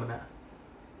 some coming out.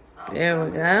 There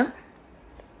we go.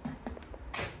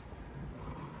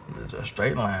 Just a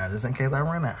straight line, just in case I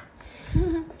run out.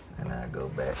 And I go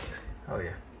back. Oh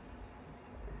yeah.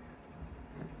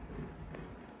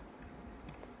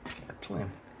 Got plenty.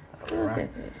 Look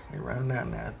at that. You're running out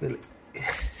now. I feel it.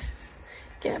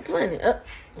 Got plenty. Up.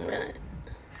 Right.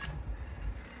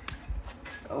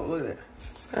 Oh, look at that.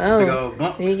 Oh, Big old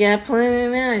bump. you got plenty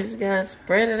now. You just gotta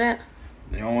spread it out.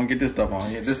 You don't want to get this stuff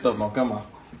on. This stuff won't come off.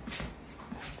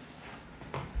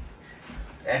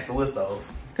 Ask the wood stove.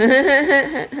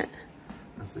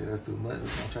 Let's see, that's too much.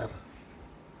 It's gonna try to.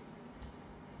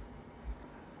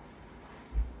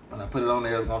 When I put it on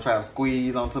there, it's gonna try to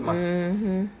squeeze onto my. Let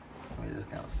me just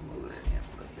kind of smooth it in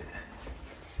a little bit.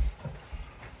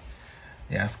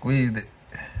 Yeah, I squeezed it.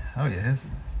 Oh yeah,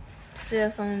 Still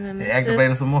something in there. it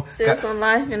activated some more. Still some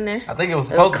life in there. I think it was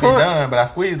supposed to be done, but I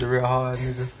squeezed it real hard and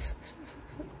it just.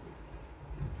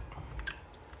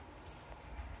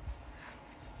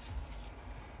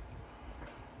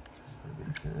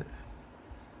 Good.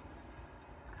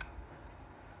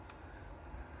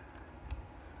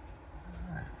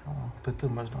 Alright, come on. Put too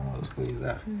much, don't want to squeeze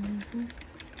out.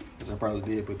 Because I probably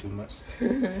did put too much.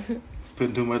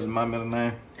 Putting too much is my middle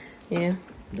name. Yeah,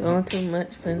 doing too much,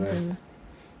 putting too much.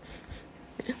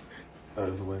 That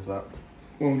is a waste out.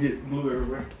 Won't get glue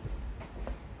everywhere.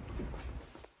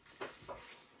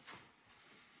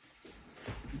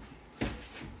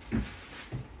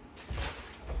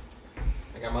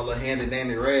 I got my little handy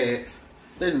dandy rags.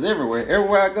 They're just everywhere.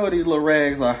 Everywhere I go, these little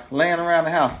rags are laying around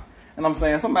the house. And I'm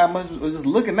saying somebody was just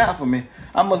looking out for me.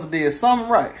 I must have did something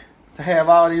right to have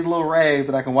all these little rags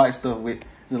that I can wipe stuff with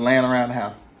just laying around the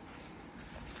house.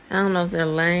 I don't know if they're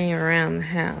laying around the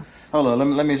house. Hold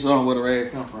on, let me show them where the rags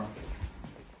come from.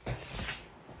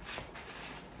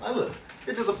 Now look,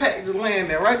 it's just a pack just laying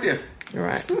there right there.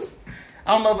 Right.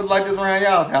 I don't know if it's like this around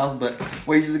y'all's house, but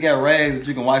where you just got rags that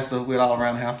you can wipe stuff with all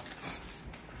around the house.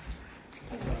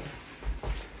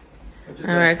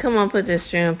 All right, come on, put this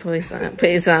shrimp piece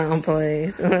on,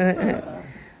 please.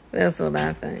 That's what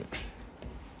I think.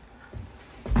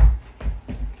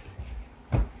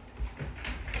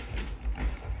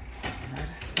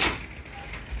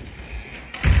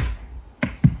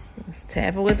 Let's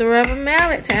tap it with the rubber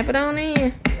mallet. Tap it on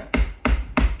in.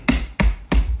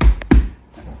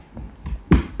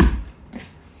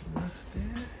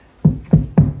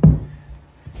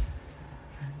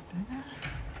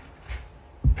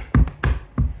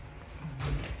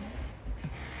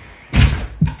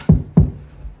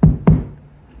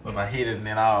 If I hit it and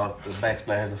then all the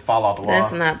backsplash just fall off the wall.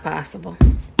 That's not possible.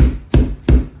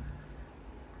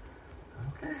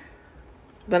 Okay.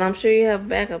 But I'm sure you have a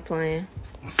backup plan.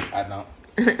 I don't.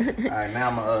 Alright, now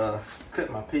I'm gonna cut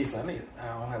my piece. I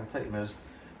don't have a tape measure.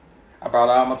 I brought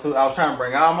all my tools. I was trying to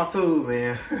bring all my tools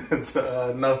in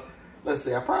to no. Let's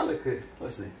see, I probably could.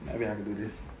 Let's see. Maybe I can do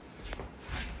this.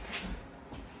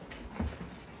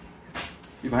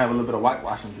 You're gonna have a little bit of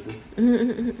whitewashing to do.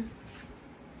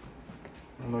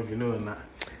 I don't know if you knew or not.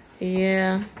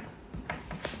 Yeah.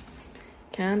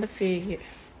 Kind of figured.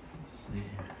 Let's see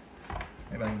here.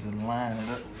 Maybe I can just line it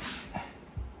up.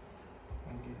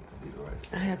 And get it to be the right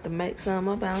size. I have to make some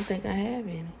up. I don't think I have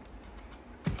any. You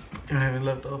don't have any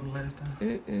left over last time?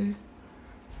 Mm-mm.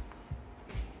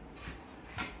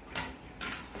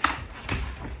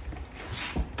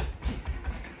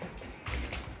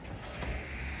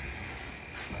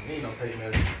 I need no tape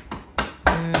measure.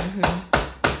 Mm-hmm.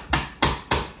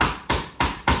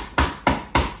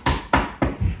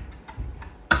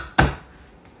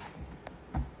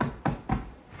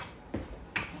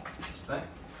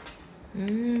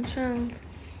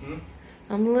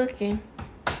 I'm looking.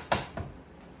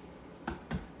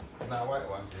 It's not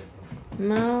whitewashed yet.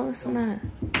 No, it's not.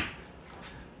 But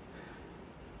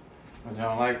you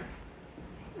don't like it?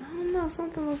 I don't know.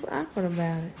 Something looks awkward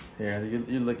about it. Yeah,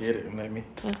 you look at it and let me.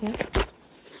 Okay.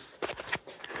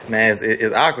 Man,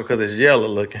 it's awkward because it's yellow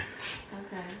looking.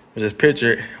 Okay. But just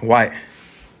picture it white. Okay.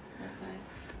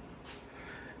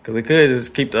 Because we could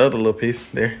just keep the other little piece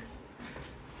there.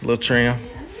 Little trim. Yeah, I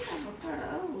think I prefer the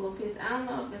other little piece. I don't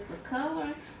know if it's the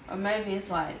color or maybe it's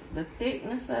like the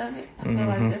thickness of it. I feel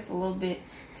like that's a little bit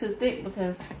too thick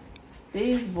because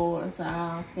these boards are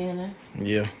all thinner.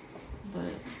 Yeah.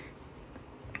 But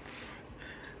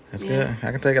that's good.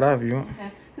 I can take it off if you want.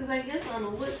 Okay. Because I guess on the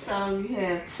wood stove you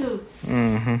have two.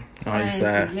 On your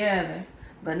side. Together.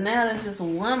 But now there's just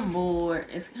one board.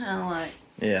 It's kind of like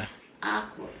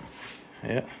awkward.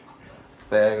 Yeah. It's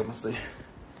bad. Let me see.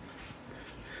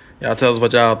 Y'all tell us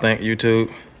what y'all think,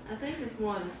 YouTube. I think it's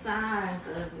more the size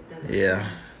of it than the Yeah.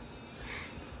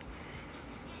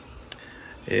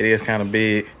 It is kind of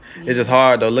big. Yeah. It's just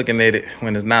hard though looking at it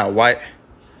when it's not white,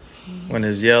 when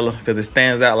it's yellow, because it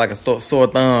stands out like a sore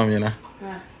thumb, you know.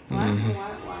 Right.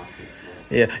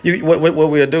 Yeah. What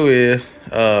we'll do is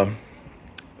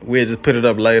we'll just put it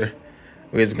up later.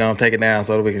 We're just gonna take it down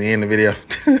so that we can end the video,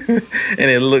 and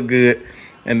it'll look good.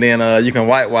 And then you can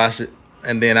whitewash it.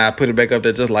 And then I put it back up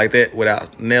there just like that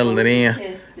without nailing it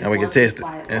in. And we can test it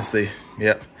and see.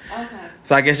 Yep. Okay.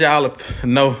 So I guess y'all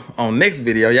know on next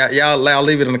video. Y'all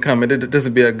leave it in the comment. This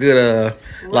would be a good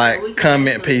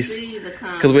comment piece.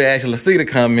 Because we actually see the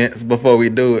comments before we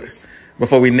do it.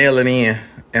 Before we nail it in.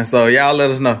 And so y'all let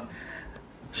us know.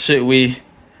 Should we...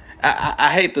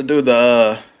 I hate to do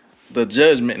the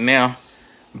judgment now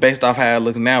based off how it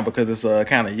looks now because it's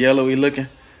kind of yellowy looking.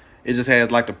 It just has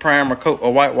like the primer coat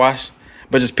or whitewash.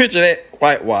 But just picture that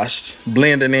whitewashed,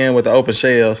 blending in with the open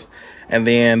shelves. And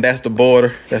then that's the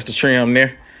border. That's the trim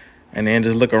there. And then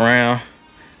just look around.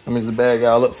 Let me just bag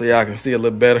y'all up so y'all can see a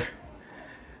little better.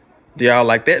 Do y'all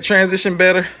like that transition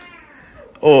better?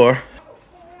 Or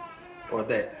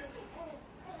that?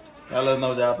 Y'all let us know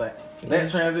what y'all think. That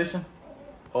transition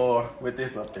or with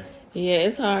this up there? Yeah,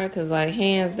 it's hard because, like,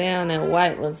 hands down, that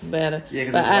white looks better. Yeah,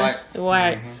 because it's white.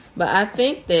 White. But I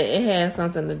think that it has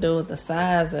something to do with the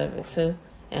size of it, too,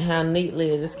 and how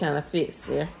neatly it just kind of fits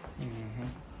there.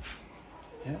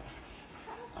 Yeah.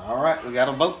 All right, we got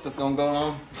a vote that's going to go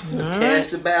on.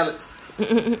 Cast your ballots. All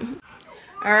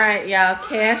right, y'all,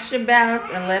 cast your ballots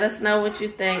and let us know what you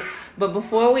think. But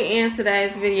before we end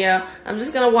today's video, I'm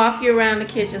just going to walk you around the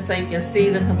kitchen so you can see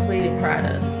the completed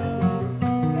product.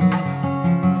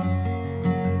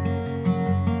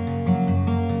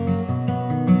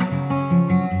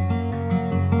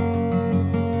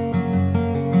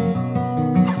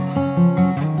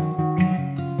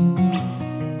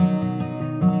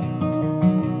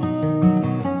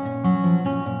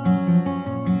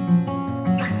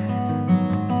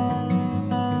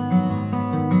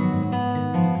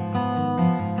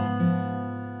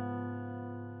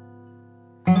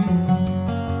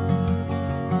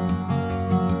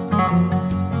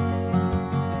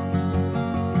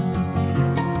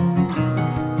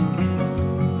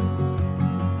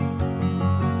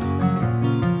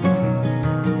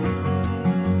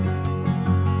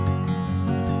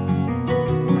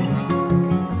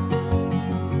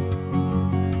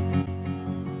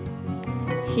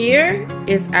 here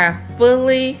is our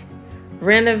fully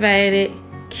renovated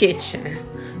kitchen.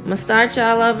 I'm gonna start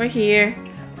y'all over here.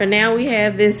 For now, we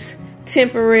have this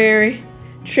temporary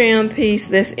trim piece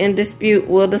that's in dispute.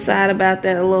 We'll decide about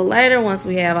that a little later once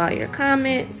we have all your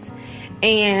comments.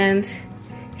 And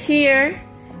here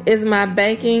is my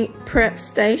baking prep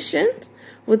station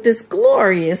with this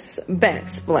glorious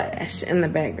backsplash in the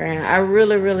background. I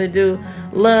really do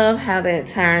love how that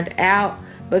turned out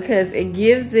because it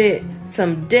gives it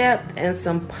some depth and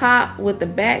some pop with the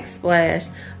backsplash,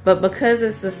 but because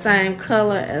it's the same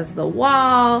color as the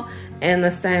wall and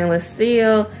the stainless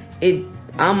steel, it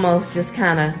almost just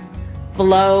kind of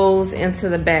flows into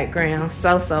the background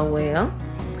so well.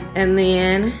 And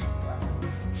then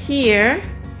here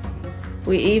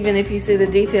we even, if you see the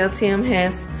detail, Tim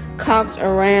has caulked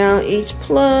around each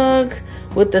plug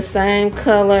with the same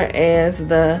color as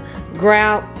the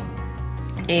grout,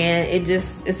 and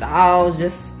it's all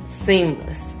just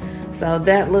seamless. So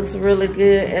that looks really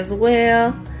good as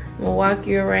well. We'll walk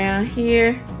you around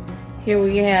here. Here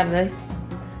we have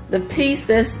the piece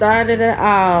that started it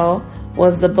all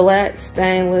was the black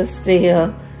stainless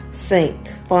steel sink,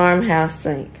 farmhouse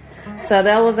sink. So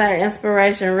that was our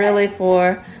inspiration really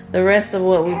for the rest of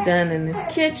what we've done in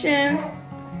this kitchen.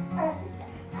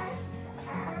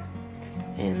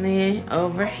 And then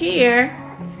over here,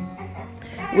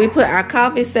 we put our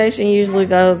coffee station, usually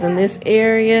goes in this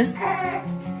area.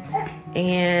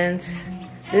 And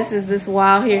this is this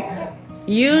wall here.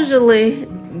 Usually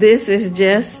this is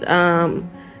just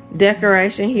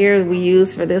decoration here we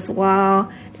use for this wall.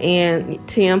 And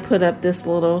Tim put up this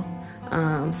little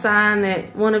sign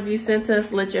that one of you sent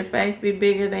us, let your faith be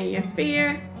bigger than your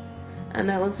fear. And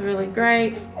that looks really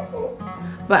great.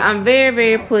 But I'm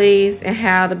very pleased in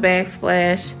how the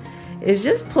backsplash is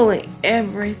just pulling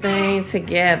everything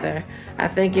together. I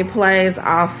think it plays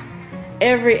off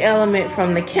every element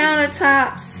from the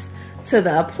countertops to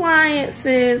the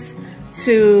appliances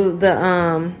to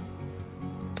the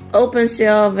open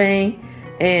shelving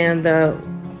and the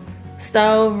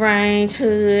stove range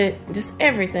hood. Just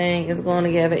everything is going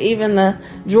together, even the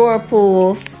drawer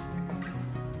pulls.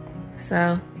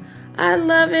 So I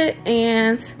love it,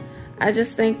 and I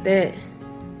just think that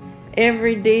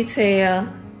every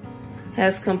detail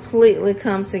has completely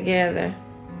come together.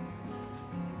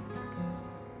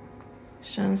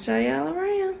 Show y'all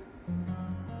around.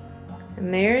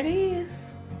 And there it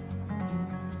is.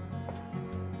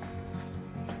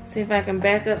 See if I can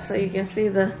back up so you can see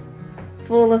the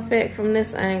full effect from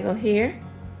this angle here.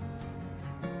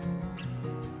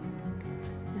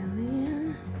 And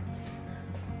then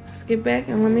let's get back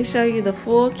and let me show you the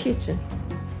full kitchen.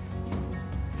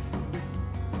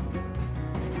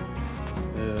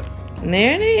 And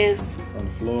there it is. From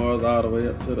the floors all the way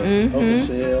up to the open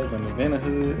shelves and the vent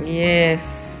hood.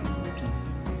 Yes.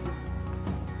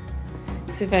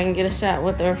 See if I can get a shot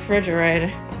with the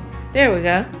refrigerator. There we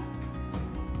go.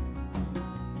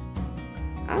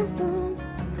 Awesome.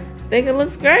 I think it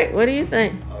looks great. What do you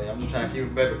think? Oh yeah, I'm just trying to keep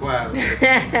it baby quiet. You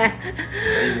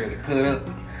ready to cut up?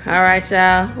 All right,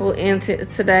 y'all. We'll end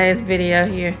today's video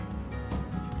here.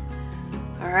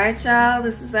 All right, y'all.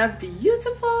 This is our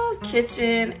beautiful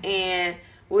kitchen, and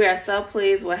we are so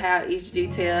pleased with how each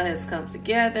detail has come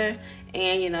together.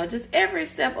 And, you know, just every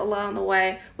step along the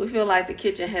way, we feel like the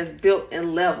kitchen has built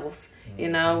in levels. You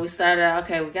know, we started out,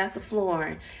 okay, we got the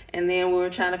flooring, and then we were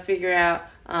trying to figure out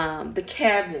the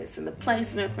cabinets and the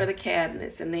placement for the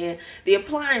cabinets, and then the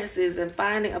appliances and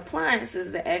finding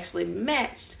appliances that actually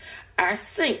matched our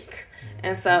sink.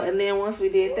 And then once we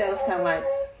did that, it was kind of like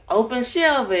open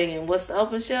shelving, and what's the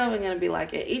open shelving going to be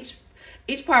like? At each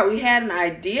part, we had an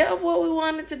idea of what we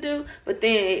wanted to do, but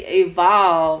then it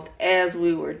evolved as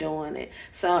we were doing it.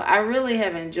 So I really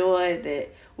have enjoyed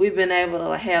that we've been able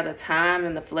to have the time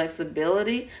and the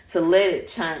flexibility to let it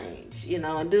change, you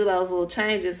know, and do those little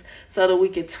changes so that we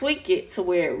could tweak it to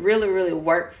where it really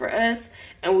worked for us,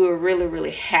 and we were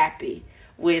really happy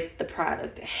with the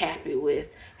product and happy with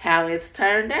how it's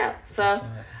turned out. So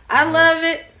I love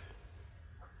it.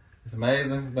 It's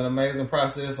amazing. It's been an amazing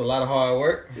process. A lot of hard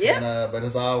work. Yeah. But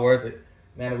it's all worth it.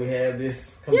 Now that we have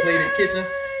this completed kitchen,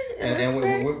 and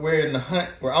we're in the hunt.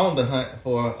 We're on the hunt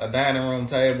for a dining room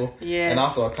table, and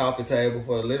also a coffee table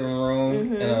for the living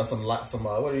room, and some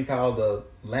what do you call the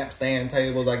lampstand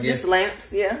tables? I guess just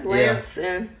lamps. Lamps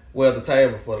and. Well, the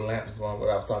table for the lamps is what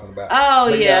I was talking about. Oh,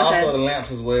 but yeah. Also the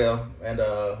lamps as well, and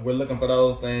we're looking for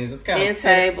those things. Just kind of end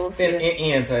tables.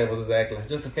 End tables, exactly.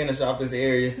 Just to finish off this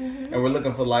area, and we're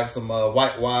looking for like some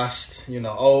whitewashed, you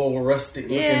know, old rustic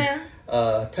looking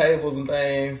tables and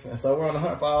things. And so we're on the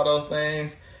hunt for all those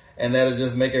things, and that'll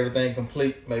just make everything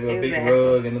complete. Maybe a big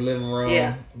rug in the living room.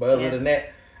 Yeah. But other than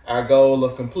that, our goal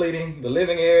of completing the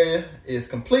living area is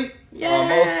complete. Yay.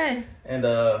 Almost. And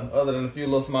other than a few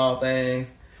little small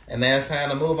things. And now it's time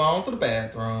to move on to the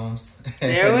bathrooms.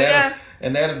 There we go.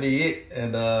 And that'll be it.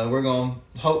 And we're going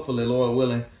to, hopefully, Lord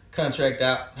willing, contract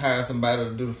out, hire somebody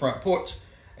to do the front porch.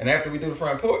 And after we do the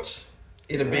front porch,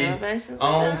 it'll be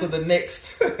on to the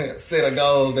next set of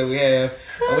goals that we have.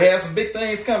 And we have some big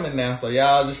things coming now. So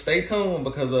y'all just stay tuned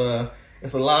because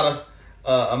it's a lot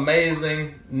of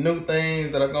amazing new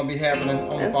things that are going to be happening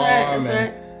on the farm.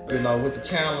 And, you know, with the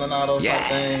channel and all those type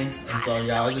things. And so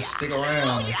y'all just stick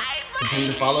around and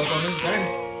continue to follow us on this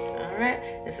journey. All right.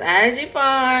 It's I.A.G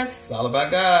Farms. It's all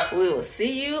about God. We will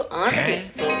see you on the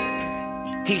next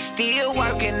one. He's still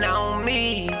working on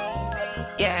me.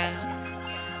 Yeah.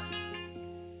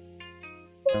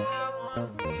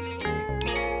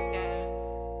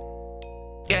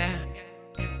 Yeah.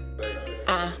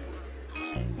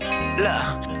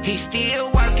 Look, he's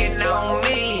still working on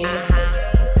me.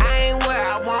 I ain't where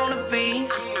I wanna be,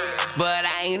 but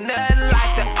I ain't nothing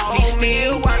like the old. He's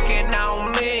still working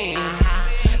on me.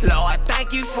 Lord,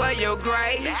 thank you for your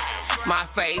grace. My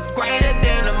faith greater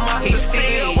than the mustard. He's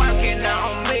still working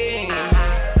on me.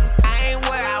 I ain't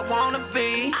where I wanna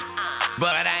be,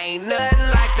 but I ain't nothing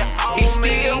like the old. He's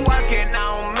still working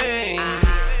on me.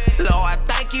 Lord,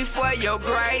 thank you for your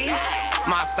grace.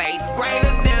 My faith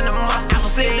greater than the mustard. I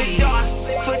was in the dark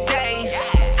for days.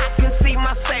 I can see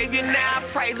my Savior now. I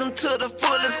praise him to the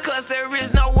fullest, cause there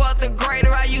is no other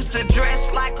greater. I used to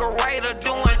dress like a raider,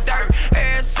 doing dirt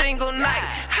every single night,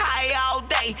 high all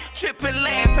day, tripping,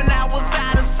 laughing. I was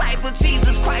out of sight, but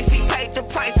Jesus Christ, he paid the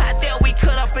price. How dare we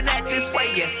cut up and act this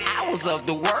way? Yes, I was of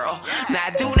the world. Now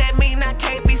do that mean I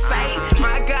can't be saved?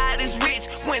 My God is rich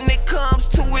when it comes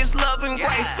to his love and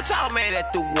grace. But y'all mad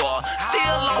at the war,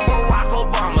 still on Barack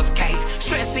Obama's case,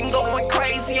 stressing, going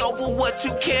crazy over what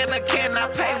you can or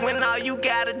cannot pay, when all you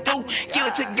gotta do, give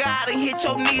it to God and hit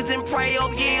your knees and pray.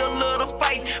 Oh yeah, a little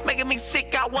faith, making me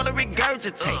sick, I wanna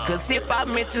regurgitate. Cause if I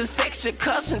mention sex, you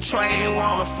concentrate and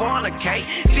wanna fornicate.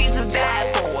 Jesus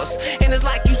died for us, and it's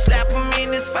like you slap him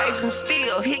in his face, and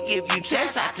still he give you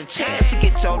chance after chance to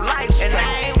get your life straight. And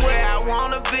I ain't where I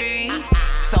wanna be,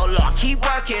 so Lord, keep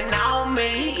working on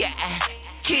me. Yeah,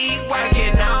 keep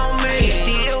working on me. He's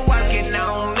still working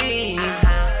on me.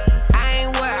 I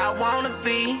ain't where I wanna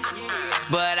be,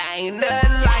 but I ain't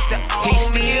nothing like the old. He's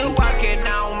still working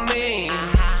on me.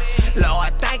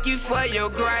 Lord, thank you for your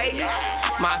grace.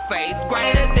 My faith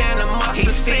greater than a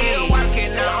mustard seed. He's still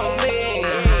working on me.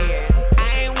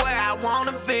 I ain't where I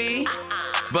wanna be,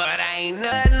 but I ain't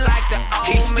nothing like the old.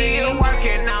 He's still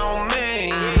working on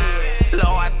me.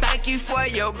 Lord, thank you for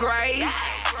your grace.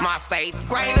 My faith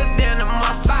greater than a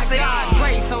mustard seed. By God's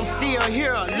grace, I'm still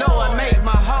here. Lord, make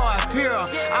my heart pure.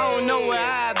 I don't know where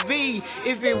I'd be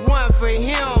if it weren't for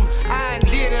him. I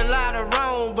did a lot of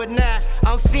wrong, but now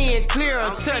I'm seeing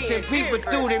clearer, touching people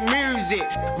through the music.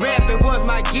 Rapping was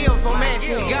my gift. I'm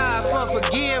asking God for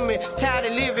forgiveness. Tired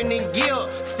of living in guilt,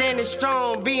 standing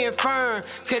strong, being firm,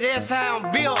 cause that's how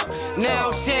I'm built. Now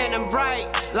I'm shining bright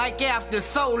like after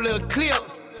solar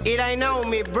eclipse. It ain't on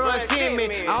me, bruh, it's in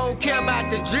me. I don't care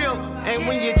about the drip. And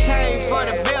when you change for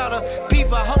the better,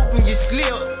 people hoping you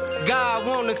slip. God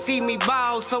wanna see me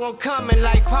ball, so I'm coming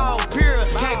like Paul Pierce.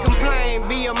 Can't complain,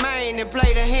 be a man and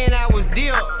play the hand I was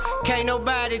dealt. Can't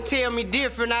nobody tell me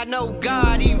different, I know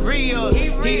God, he real.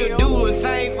 He'll do the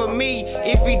same for me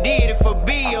if he did it for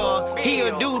Bill.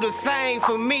 He'll do the same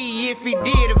for me if he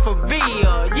did it for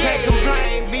Bill. Can't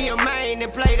complain, be a man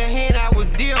and play the hand I was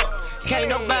dealt. Can't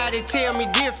nobody tell me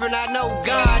different, I know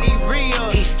God, he real.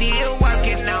 He's still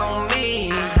working on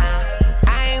me.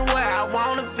 I ain't where I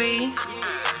wanna be,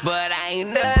 but I ain't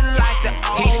nothing like the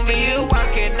old. He's still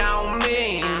working on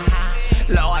me.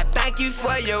 Lord, thank you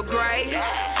for your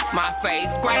grace. My faith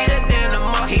greater than a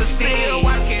mustard seed. He's still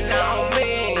working on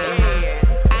me.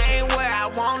 I ain't where I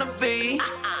wanna be,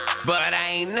 but I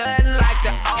ain't nothing like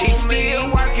the old. He's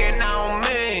still working on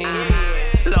me.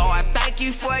 Lord, thank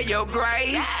you for your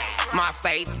grace. My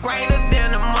faith greater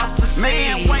than a mustard seed.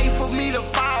 Man, wait for me to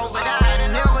fall, but I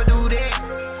never do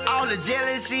that. All the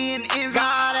jealousy and envy,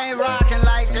 God ain't rocking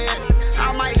like that.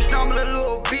 I might stumble a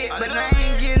little bit, but I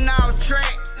ain't getting off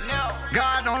track.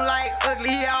 God don't like ugly,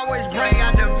 he always bring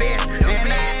out the best.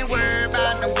 And I ain't worried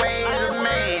about the ways of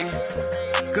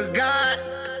man, cause God,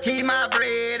 he my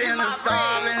bread in a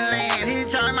starving land. He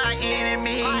turned my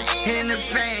enemy into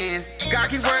fans. God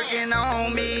keep working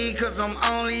on me, cause I'm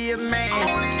only a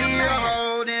man. Still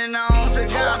holding on to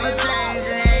God, be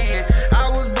changing hand. I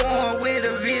was born with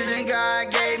a vision,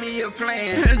 God gave me a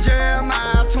plan.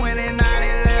 Jeremiah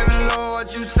 29:11, Lord,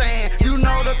 you saying, you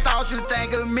know the thoughts you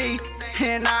think of me,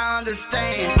 and I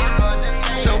understand.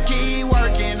 So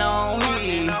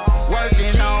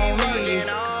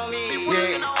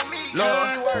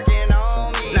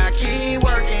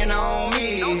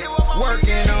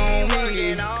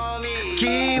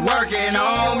working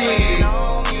on me.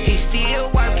 He's still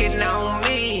working on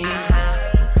me.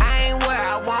 I ain't where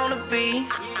I wanna be,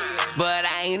 but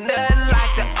I ain't nothing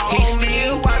like the old me. He's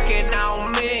still working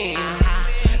on me.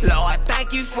 Lord,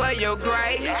 thank you for your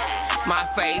grace. My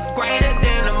faith greater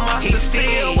than a mustard seed.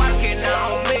 He's still working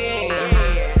on me.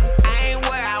 I ain't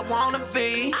where I wanna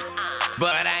be,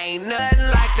 but I ain't nothing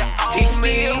like the old me. He's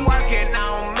still working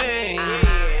on me.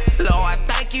 Lord,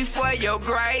 thank you for your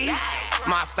grace.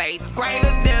 My faith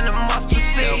greater than a mustard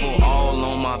seed. Devil all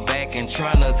on my back and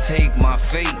tryna take my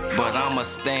fate, but I'ma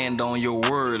stand on your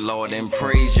word, Lord, and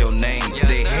praise your name.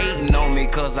 They hating on me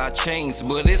cause I changed,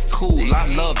 but it's cool, I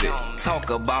love it.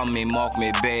 Talk about me, mark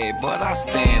me bad, but I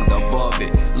stand above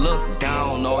it. Look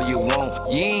down all you want,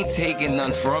 you ain't taking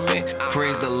none from me.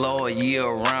 Praise the Lord year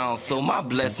round, so my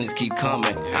blessings keep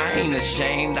coming. I ain't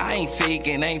ashamed, I ain't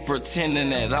faking, ain't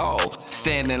pretending at all.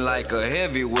 Standing like a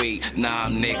heavyweight, now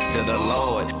I'm next to the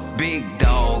Lord. Big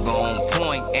dog on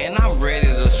point, and I'm ready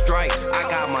to strike. I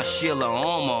got my Sheila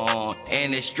armor on,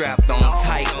 and it's strapped on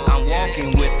tight. I'm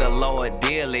walking with the Lord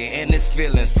daily, and it's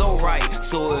feeling so right.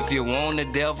 So if you want the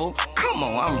devil, come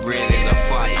on, I'm ready to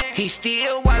fight. He's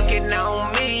still working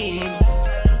on me.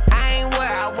 I ain't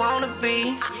where I wanna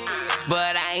be,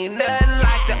 but I ain't nothing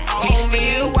like the old me. He's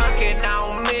still working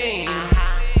on me.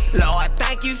 Lord,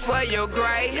 thank you for your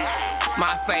grace.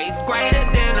 My faith greater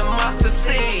than a mustard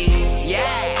seed.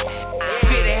 Yeah.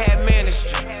 50 Hat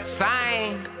Ministry.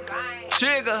 Sign.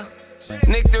 Trigger.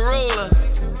 Nick the Ruler.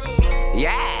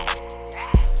 Yeah.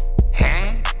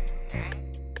 Huh?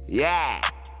 Yeah.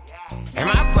 And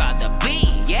my brother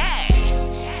B. Yeah.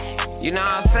 You know what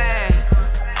I'm saying?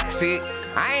 See,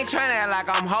 I ain't trying to act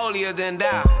like I'm holier than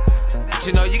thou. But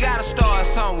you know, you gotta start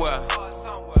somewhere.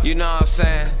 You know what I'm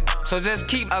saying? So just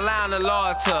keep allowing the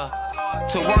Lord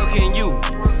to work in you,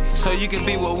 so you can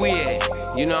be what we at.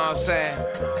 You know what I'm saying?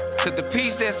 Cause the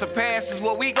peace that surpasses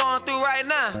what we going through right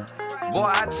now, boy,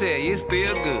 I tell you, it's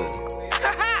feel good.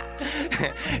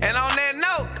 And on that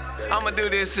note, I'ma do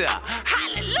this here.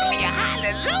 Hallelujah,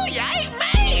 hallelujah, amen.